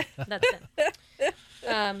you. So that's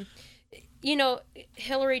it. You know,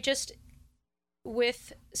 Hillary, just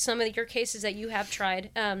with some of your cases that you have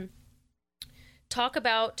tried, talk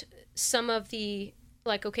about some of the,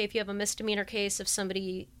 like, okay, if you have a misdemeanor case, if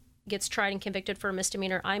somebody gets tried and convicted for a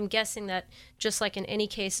misdemeanor, I'm guessing that just like in any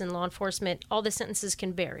case in law enforcement, all the sentences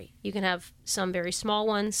can vary. You can have some very small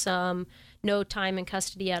ones, some no time in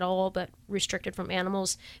custody at all, but restricted from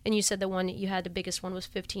animals. And you said the one that you had, the biggest one, was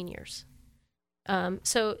 15 years.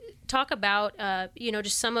 So talk about, you know,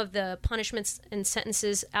 just some of the punishments and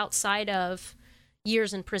sentences outside of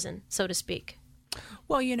years in prison, so to speak.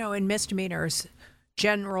 Well, you know, in misdemeanors,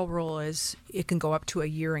 general rule is it can go up to a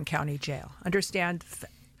year in county jail. Understand,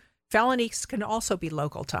 felonies can also be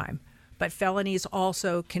local time, but felonies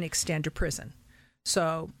also can extend to prison.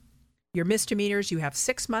 So your misdemeanors, you have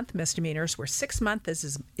 6-month misdemeanors where 6 months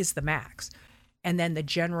is the max. And then the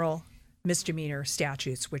general misdemeanor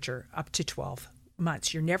statutes, which are up to 12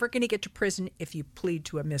 months. You're never going to get to prison if you plead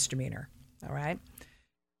to a misdemeanor, all right?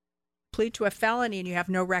 Plead to a felony and you have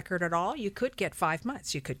no record at all, you could get 5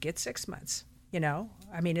 months. You could get 6 months, you know?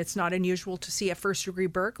 I mean, it's not unusual to see a first-degree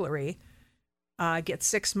burglary get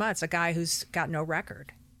 6 months, a guy who's got no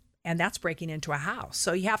record. And that's breaking into a house.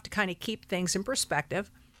 So you have to kind of keep things in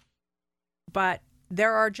perspective. But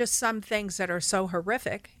there are just some things that are so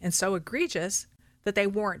horrific and so egregious that they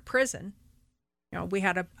warrant prison. You know, we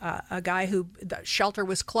had a guy who the shelter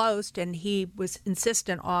was closed, and he was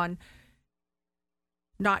insistent on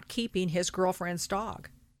not keeping his girlfriend's dog,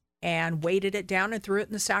 and weighted it down and threw it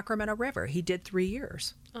in the Sacramento River. He did 3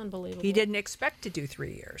 years. Unbelievable. He didn't expect to do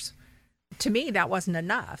 3 years. To me, that wasn't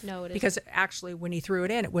enough. No, it isn't. Because actually, when he threw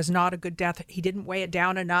it in, it was not a good death. He didn't weigh it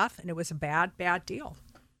down enough, and it was a bad deal.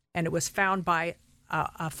 And it was found by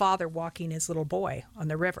a father walking his little boy on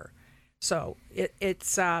the river. So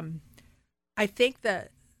it's. I think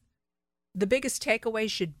that the biggest takeaway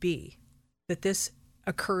should be that this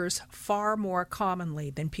occurs far more commonly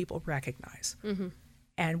than people recognize. Mm-hmm.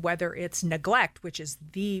 And whether it's neglect, which is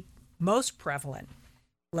the most prevalent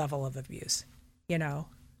level of abuse, you know,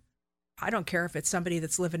 I don't care if it's somebody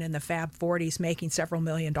that's living in the Fab 40s making several $1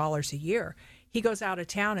 million a year. He goes out of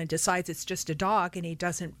town and decides it's just a dog, and he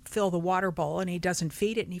doesn't fill the water bowl, and he doesn't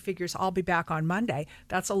feed it, and he figures, I'll be back on Monday.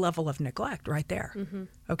 That's a level of neglect right there. Mm-hmm.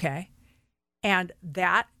 Okay? And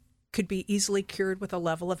that could be easily cured with a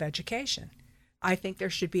level of education. I think there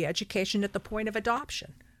should be education at the point of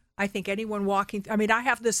adoption. I think anyone walking, I mean, I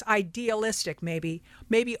have this idealistic, maybe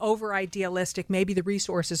over idealistic, maybe the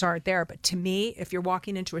resources aren't there. But to me, if you're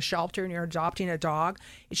walking into a shelter and you're adopting a dog,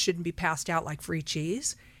 it shouldn't be passed out like free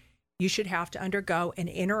cheese. You should have to undergo an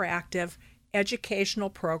interactive educational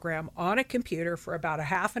program on a computer for about a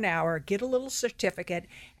half an hour, get a little certificate,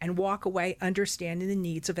 and walk away understanding the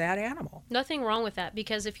needs of that animal. Nothing wrong with that,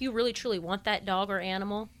 because if you really truly want that dog or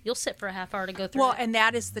animal, you'll sit for a half hour to go through Well, it. and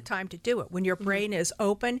that is the time to do it. When your brain is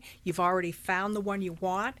open, you've already found the one you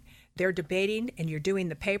want, they're debating, and you're doing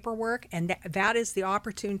the paperwork, and that is the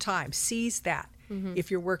opportune time. Seize that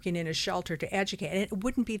if you're working in a shelter to educate. And it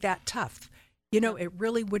wouldn't be that tough. You know, it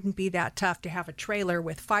really wouldn't be that tough to have a trailer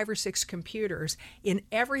with 5 or 6 computers in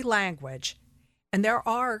every language. And there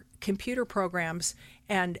are computer programs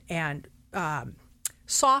and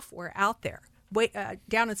software out there.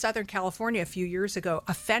 Down in Southern California a few years ago,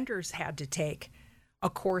 offenders had to take a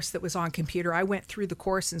course that was on computer. I went through the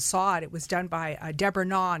course and saw it. It was done by Deborah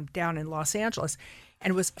Nahn down in Los Angeles,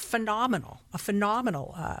 and it was phenomenal, a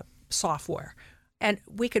phenomenal software. And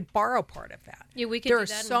we could borrow part of that. Yeah, we could there do are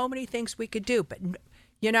that so many things we could do, but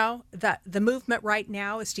you know, the movement right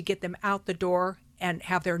now is to get them out the door and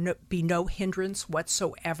have there be no hindrance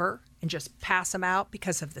whatsoever, and just pass them out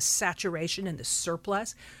because of the saturation and the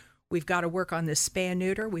surplus. We've got to work on this spay and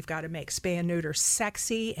neuter. We've got to make spay and neuter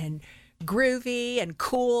sexy and groovy and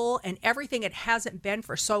cool and everything it hasn't been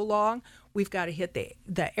for so long. We've got to hit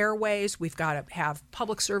the airways. We've got to have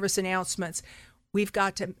public service announcements. We've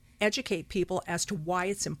got to educate people as to why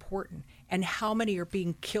it's important and how many are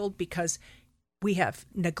being killed because we have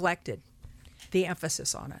neglected the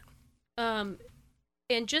emphasis on it.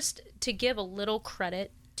 And just to give a little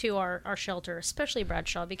credit to our shelter, especially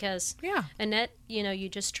Bradshaw, because Yeah. Annette, you know, you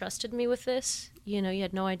just trusted me with this. You know, you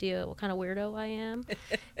had no idea what kind of weirdo I am.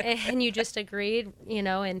 And you just agreed, you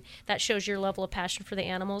know, and that shows your level of passion for the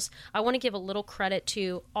animals. I want to give a little credit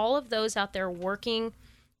to all of those out there working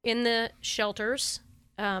in the shelters,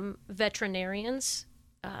 veterinarians.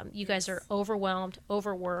 You guys are overwhelmed,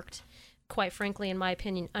 overworked, quite frankly, in my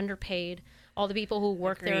opinion, underpaid. All the people who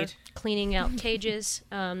work there Agreed. cleaning out cages,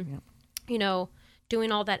 you know,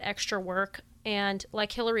 doing all that extra work. And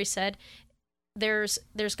like Hillary said, there's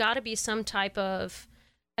got to be some type of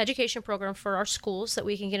education program for our schools that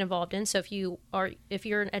we can get involved in. So if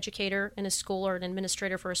you're an educator in a school or an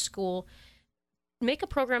administrator for a school, make a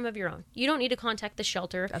program of your own. You don't need to contact the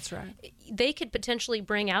shelter. That's right. They could potentially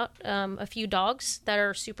bring out a few dogs that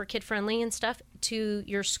are super kid friendly and stuff to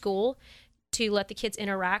your school to let the kids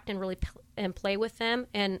interact and really and play with them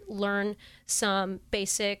and learn some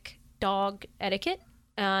basic dog etiquette.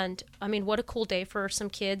 And I mean, what a cool day for some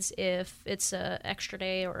kids if it's a extra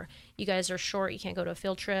day or you guys are short, you can't go to a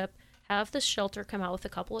field trip. Have the shelter come out with a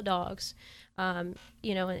couple of dogs,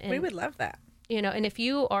 you know. And We would love that. you know, and if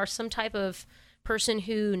you are some type of person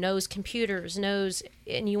who knows computers,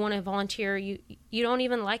 and you want to volunteer, you don't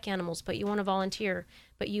even like animals, but you want to volunteer,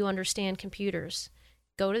 but you understand computers,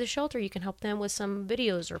 go to the shelter. You can help them with some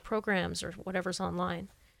videos or programs or whatever's online.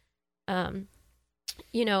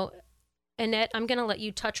 You know, Annette, I'm going to let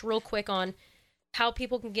you touch real quick on how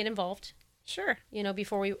people can get involved. Sure. You know,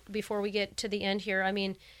 before we get to the end here. I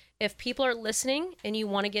mean, if people are listening and you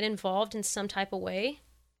want to get involved in some type of way,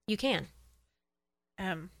 you can.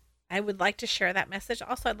 I would like to share that message.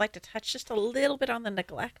 Also, I'd like to touch just a little bit on the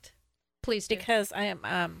neglect. Please do. Because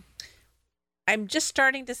I'm just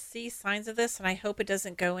starting to see signs of this, and I hope it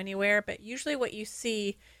doesn't go anywhere. But usually what you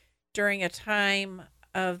see during a time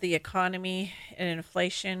of the economy and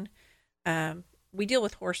inflation, we deal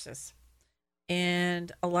with horses.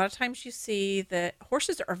 And a lot of times you see that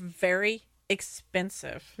horses are very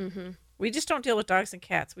expensive. Mm-hmm. We just don't deal with dogs and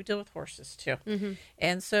cats. We deal with horses too. Mm-hmm.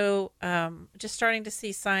 And so just starting to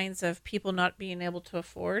see signs of people not being able to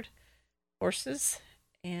afford horses,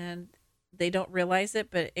 and they don't realize it,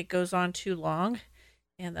 but it goes on too long.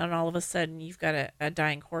 And then all of a sudden you've got a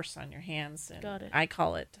dying horse on your hands. And Got it. I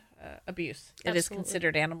call it abuse. It is Absolutely.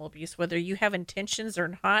 considered animal abuse, whether you have intentions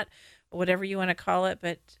or not, whatever you want to call it.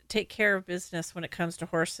 But take care of business when it comes to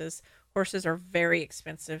horses. Horses are very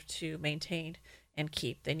expensive to maintain and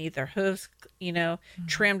keep. They need their hooves,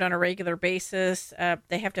 trimmed on a regular basis.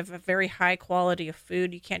 They have to have a very high quality of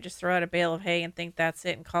food. You can't just throw out a bale of hay and think that's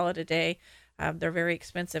it and call it a day. They're very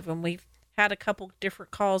expensive. And we've had a couple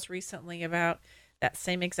different calls recently about that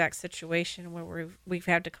same exact situation where we've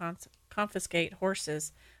had to confiscate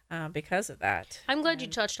horses because of that. I'm glad you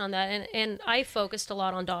touched on that, and I focused a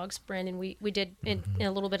lot on dogs, Brandon. We did in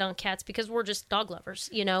a little bit on cats because we're just dog lovers,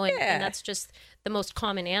 and that's just the most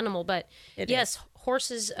common animal. But yes,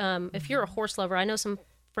 horses. If you're a horse lover, I know some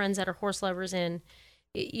friends that are horse lovers, and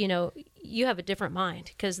you have a different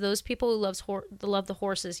mind, because those people who love the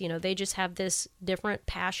horses, they just have this different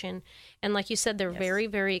passion, and like you said, they're very,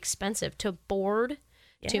 very expensive to board,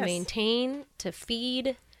 to maintain, to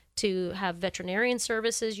feed, to have veterinarian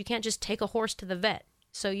services. You can't just take a horse to the vet,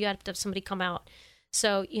 so you have to have somebody come out.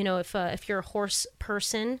 So if you're a horse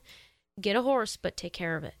person, get a horse, but take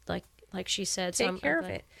care of it, like she said. Take care of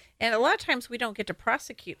it. And a lot of times we don't get to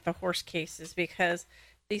prosecute the horse cases because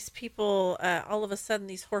these people, all of a sudden,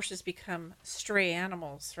 these horses become stray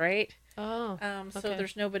animals, right? Oh, So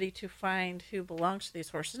there's nobody to find who belongs to these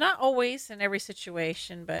horses. Not always in every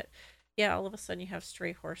situation, but yeah, all of a sudden you have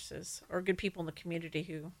stray horses or good people in the community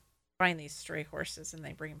who find these stray horses and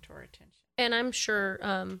they bring them to our attention. And I'm sure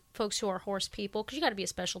folks who are horse people, because you got to be a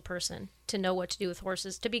special person to know what to do with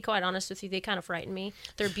horses. To be quite honest with you, they kind of frighten me.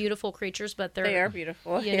 They're beautiful creatures, but they are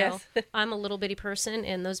beautiful. You know, I'm a little bitty person,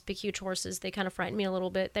 and those big, huge horses, they kind of frighten me a little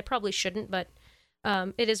bit. They probably shouldn't, but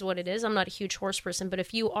it is what it is. I'm not a huge horse person, but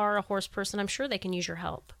if you are a horse person, I'm sure they can use your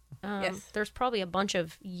help. There's probably a bunch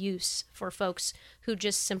of use for folks who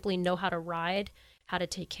just simply know how to ride, how to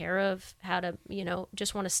take care of, how to,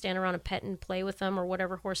 just want to stand around and pet and play with them or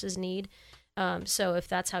whatever horses need. So if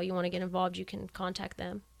that's how you want to get involved, you can contact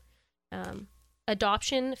them.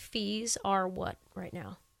 Adoption fees are what right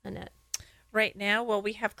now, Annette? Right now, well,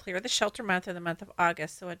 we have Clear the Shelter month in the month of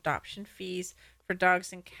August, so adoption fees for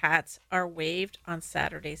dogs and cats are waived on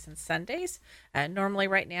Saturdays and Sundays. Normally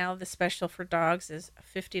right now, the special for dogs is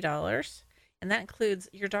 $50, and that includes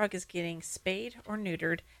your dog is getting spayed or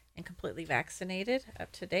neutered and completely vaccinated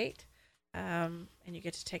up to date. And you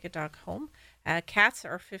get to take a dog home. Cats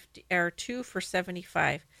are 2 for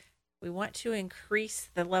 $75. We want to increase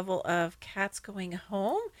the level of cats going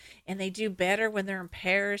home, and they do better when they're in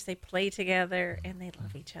pairs. They play together and they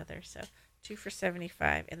love each other. So 2 for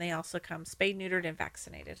 $75, and they also come spayed, neutered, and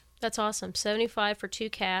vaccinated. That's awesome. $75 for 2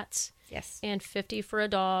 cats. Yes. And $50 for a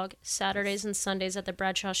dog. Saturdays and Sundays at the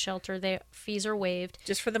Bradshaw Shelter, the fees are waived.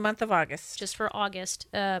 Just for the month of August. Just for August.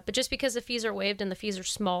 But just because the fees are waived and the fees are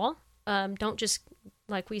small, don't just,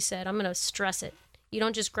 like we said, I'm going to stress it. You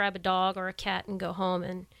don't just grab a dog or a cat and go home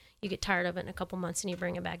and you get tired of it in a couple months and you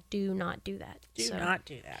bring it back. Do not do that. Do not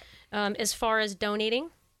do that. As far as donating,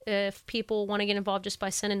 if people want to get involved just by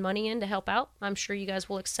sending money in to help out, I'm sure you guys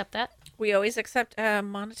will accept that. We always accept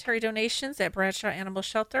monetary donations at Bradshaw Animal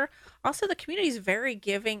Shelter. Also, the community is very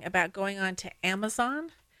giving about going on to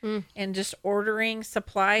Amazon and just ordering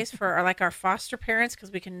supplies for our foster parents,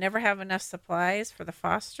 because we can never have enough supplies for the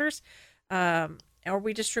fosters. Or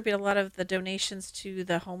we distribute a lot of the donations to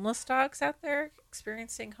the homeless dogs out there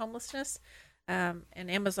experiencing homelessness. And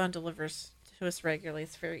Amazon delivers to us regularly.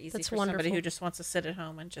 It's very easy for somebody who just wants to sit at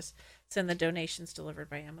home and just send the donations delivered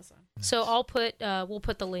by Amazon. So we'll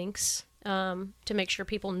put the links to make sure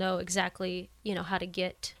people know exactly, how to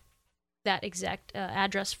get that exact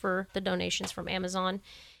address for the donations from Amazon.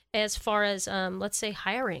 As far as, let's say,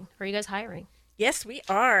 hiring, are you guys hiring? Yes, we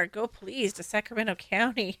are. Go please to Sacramento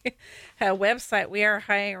County website. We are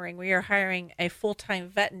hiring. We are hiring a full-time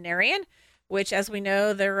veterinarian, which, as we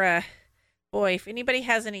know, they're if anybody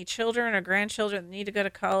has any children or grandchildren that need to go to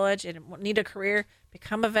college and need a career,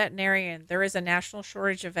 become a veterinarian. There is a national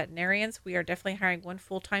shortage of veterinarians. We are definitely hiring one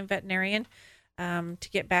full-time veterinarian to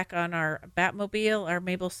get back on our Batmobile,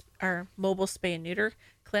 our mobile spay and neuter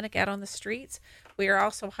clinic out on the streets. We are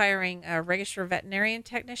also hiring registered veterinarian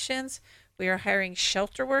technicians. We are hiring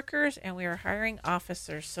shelter workers, and we are hiring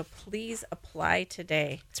officers. So please apply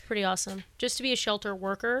today. It's pretty awesome. Just to be a shelter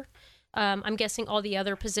worker, I'm guessing all the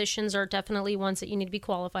other positions are definitely ones that you need to be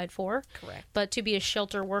qualified for. Correct. But to be a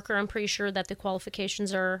shelter worker, I'm pretty sure that the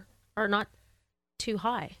qualifications are not too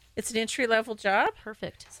high. It's an entry-level job,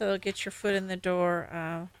 Perfect. so it'll get your foot in the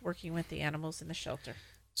door working with the animals in the shelter.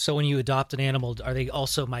 So when you adopt an animal, are they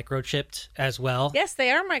also microchipped as well? Yes,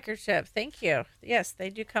 they are microchipped. Thank you. Yes, they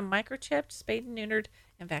do come microchipped, spayed and neutered,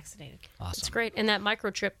 and vaccinated. Awesome. It's great. And that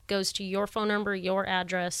microchip goes to your phone number, your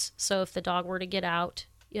address. So if the dog were to get out,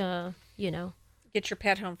 you know, Get your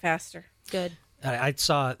pet home faster. good. I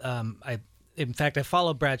saw. In fact, I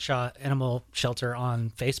follow Bradshaw Animal Shelter on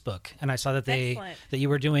Facebook, and I saw that Excellent. that you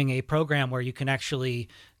were doing a program where you can actually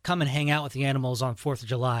come and hang out with the animals on 4th of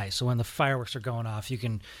July. So when the fireworks are going off, you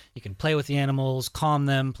can play with the animals, calm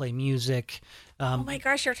them, play music. Oh my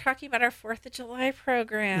gosh, you're talking about our 4th of July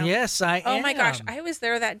program. Yes, I am. Oh my gosh, I was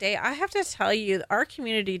there that day. I have to tell you, our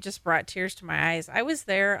community just brought tears to my eyes. I was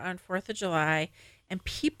there on 4th of July, and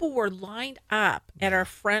people were lined up at our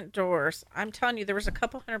front doors. I'm telling you, there was a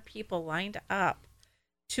couple hundred people lined up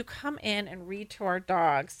to come in and read to our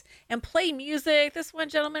dogs and play music. This one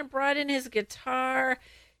gentleman brought in his guitar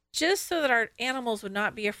just so that our animals would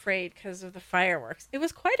not be afraid because of the fireworks. It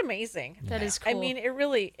was quite amazing. That is cool. I mean, it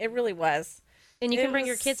really was. and you it can bring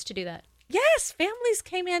your was- kids to do that. Yes, families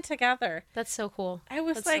came in together. That's so cool. I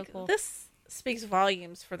was That's like, so cool. this speaks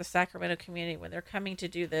volumes for the Sacramento community when they're coming to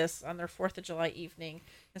do this on their 4th of July evening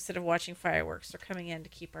instead of watching fireworks. They're coming in to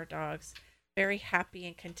keep our dogs very happy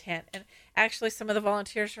and content. And actually, some of the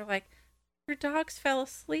volunteers are like, your dogs fell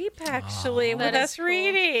asleep actually Aw. with That is us cool.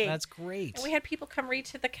 reading. That's great. And we had people come read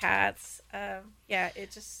to the cats.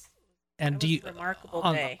 It just And it do was you a remarkable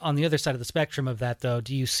on, day. on the other side of the spectrum of that, though,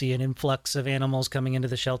 do you see an influx of animals coming into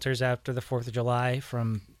the shelters after the 4th of July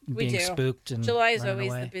from We being do. spooked and July is running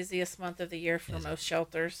always away? the busiest month of the year for Is it? most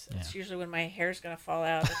shelters. It's Yeah. usually when my hair's going to fall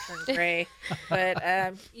out or turn gray.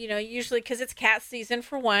 But, usually because it's cat season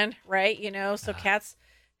for one, right? So cats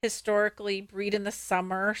historically breed in the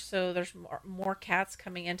summer. So there's more cats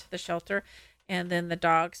coming into the shelter. And then the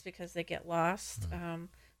dogs because they get lost.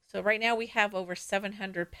 So right now we have over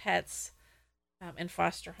 700 pets in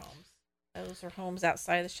foster homes. Those are homes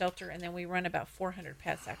outside the shelter. And then we run about 400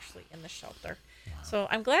 pets actually in the shelter. So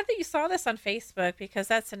I'm glad that you saw this on Facebook because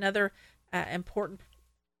that's another important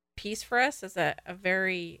piece for us as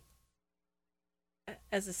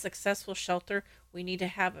as a successful shelter. We need to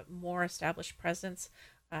have a more established presence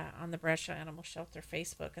on the Bradshaw Animal Shelter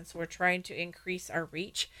Facebook. And so we're trying to increase our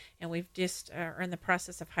reach. And we've just are in the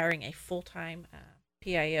process of hiring a full-time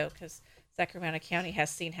PIO because Sacramento County has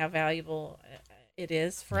seen how valuable it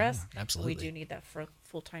is for us. Absolutely. We do need that for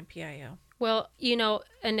full-time PIO. Well,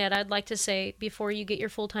 Annette, I'd like to say before you get your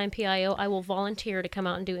full-time PIO, I will volunteer to come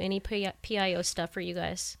out and do any PIO stuff for you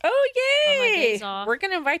guys. Oh, On my yay! days off. We're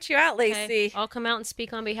going to invite you out, Okay? Lacey. I'll come out and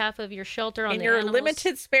speak on behalf of your shelter on In the your animals.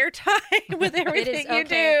 limited spare time with It everything is you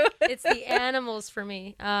okay. do. It's the animals for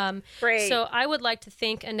me. Great. So I would like to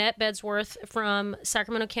thank Annette Bedsworth from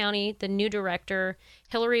Sacramento County, the new director,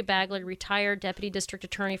 Hillary Bagley, retired deputy district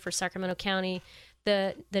attorney for Sacramento County.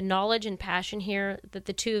 The knowledge and passion here that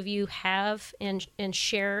the two of you have and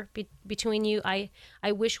share between you, I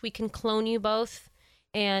wish we can clone you both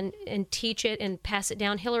and teach it and pass it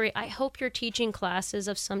down. Hillary, I hope you're teaching classes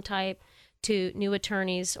of some type to new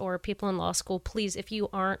attorneys or people in law school. Please, if you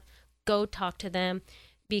aren't, go talk to them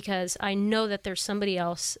because I know that there's somebody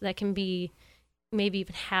else that can be maybe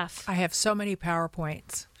even half. I have so many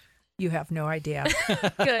PowerPoints. You have no idea.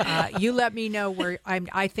 Good. You let me know where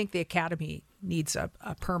I think the academy needs a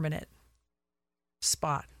permanent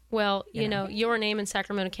spot. Well, your name in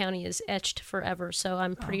Sacramento County is etched forever, so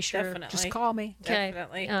I'm pretty sure. Definitely. Just call me. Okay.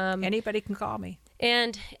 Definitely. Anybody can call me.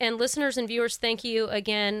 And listeners and viewers, thank you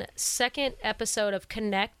again. Second episode of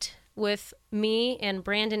Connect with me and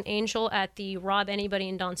Brandon Angel at the Rob Anybody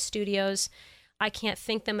and Don Studios. I can't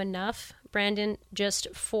thank them enough, Brandon, just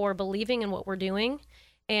for believing in what we're doing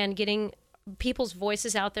and getting people's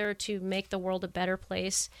voices out there to make the world a better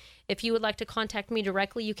place. If you would like to contact me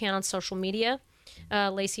directly, you can on social media.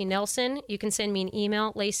 Lacey Nelson. You can send me an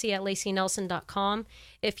email, lacey@lacey.nelson.com.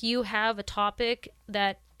 If you have a topic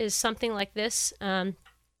that is something like this, and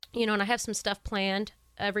I have some stuff planned.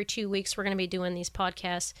 Every 2 weeks, we're going to be doing these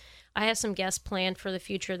podcasts. I have some guests planned for the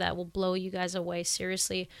future that will blow you guys away,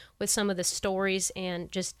 seriously, with some of the stories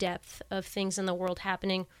and just depth of things in the world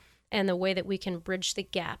happening and the way that we can bridge the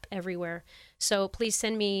gap everywhere. So please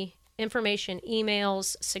send me information,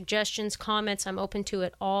 emails, suggestions, comments. I'm open to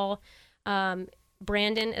it all.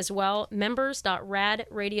 Brandon as well.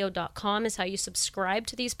 Members.radradio.com is how you subscribe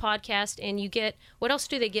to these podcasts, and you get, what else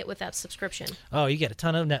do they get with that subscription? Oh, you get a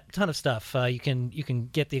ton of stuff. You can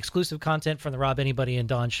get the exclusive content from the Rob Anybody and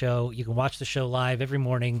Don show. You can watch the show live every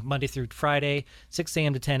morning, Monday through Friday, 6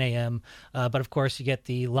 a.m. to 10 a.m. But of course, you get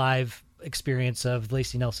the live experience of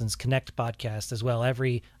Lacey Nelson's Connect podcast as well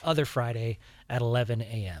every other Friday at 11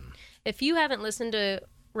 a.m. If you haven't listened to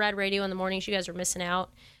Rad Radio in the mornings, you guys are missing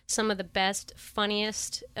out. Some of the best,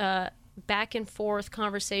 funniest, back and forth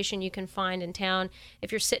conversation you can find in town.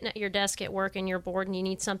 If you're sitting at your desk at work and you're bored and you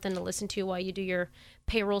need something to listen to while you do your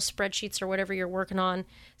payroll spreadsheets or whatever you're working on,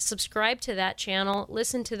 subscribe to that channel.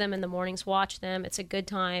 Listen to them in the mornings. Watch them. It's a good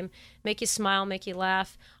time. Make you smile, make you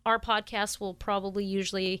laugh. Our podcast will probably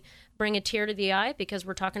usually bring a tear to the eye because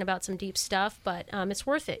we're talking about some deep stuff, but it's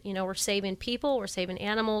worth it. You know, we're saving people, we're saving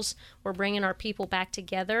animals, we're bringing our people back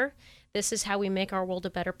together. This is how we make our world a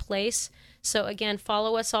better place. So again,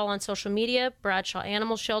 follow us all on social media, Bradshaw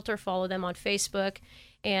Animal Shelter. Follow them on Facebook.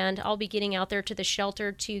 And I'll be getting out there to the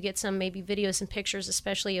shelter to get some maybe videos and pictures,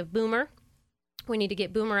 especially of Boomer. We need to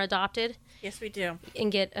get Boomer adopted. Yes, we do.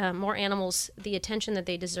 And get more animals the attention that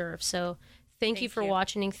they deserve. So thank you for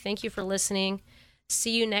watching. Thank you for listening.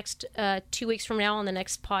 See you next 2 weeks from now on the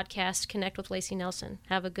next podcast, Connect with Lacey Nelson.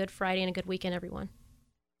 Have a good Friday and a good weekend, everyone.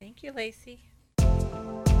 Thank you, Lacey.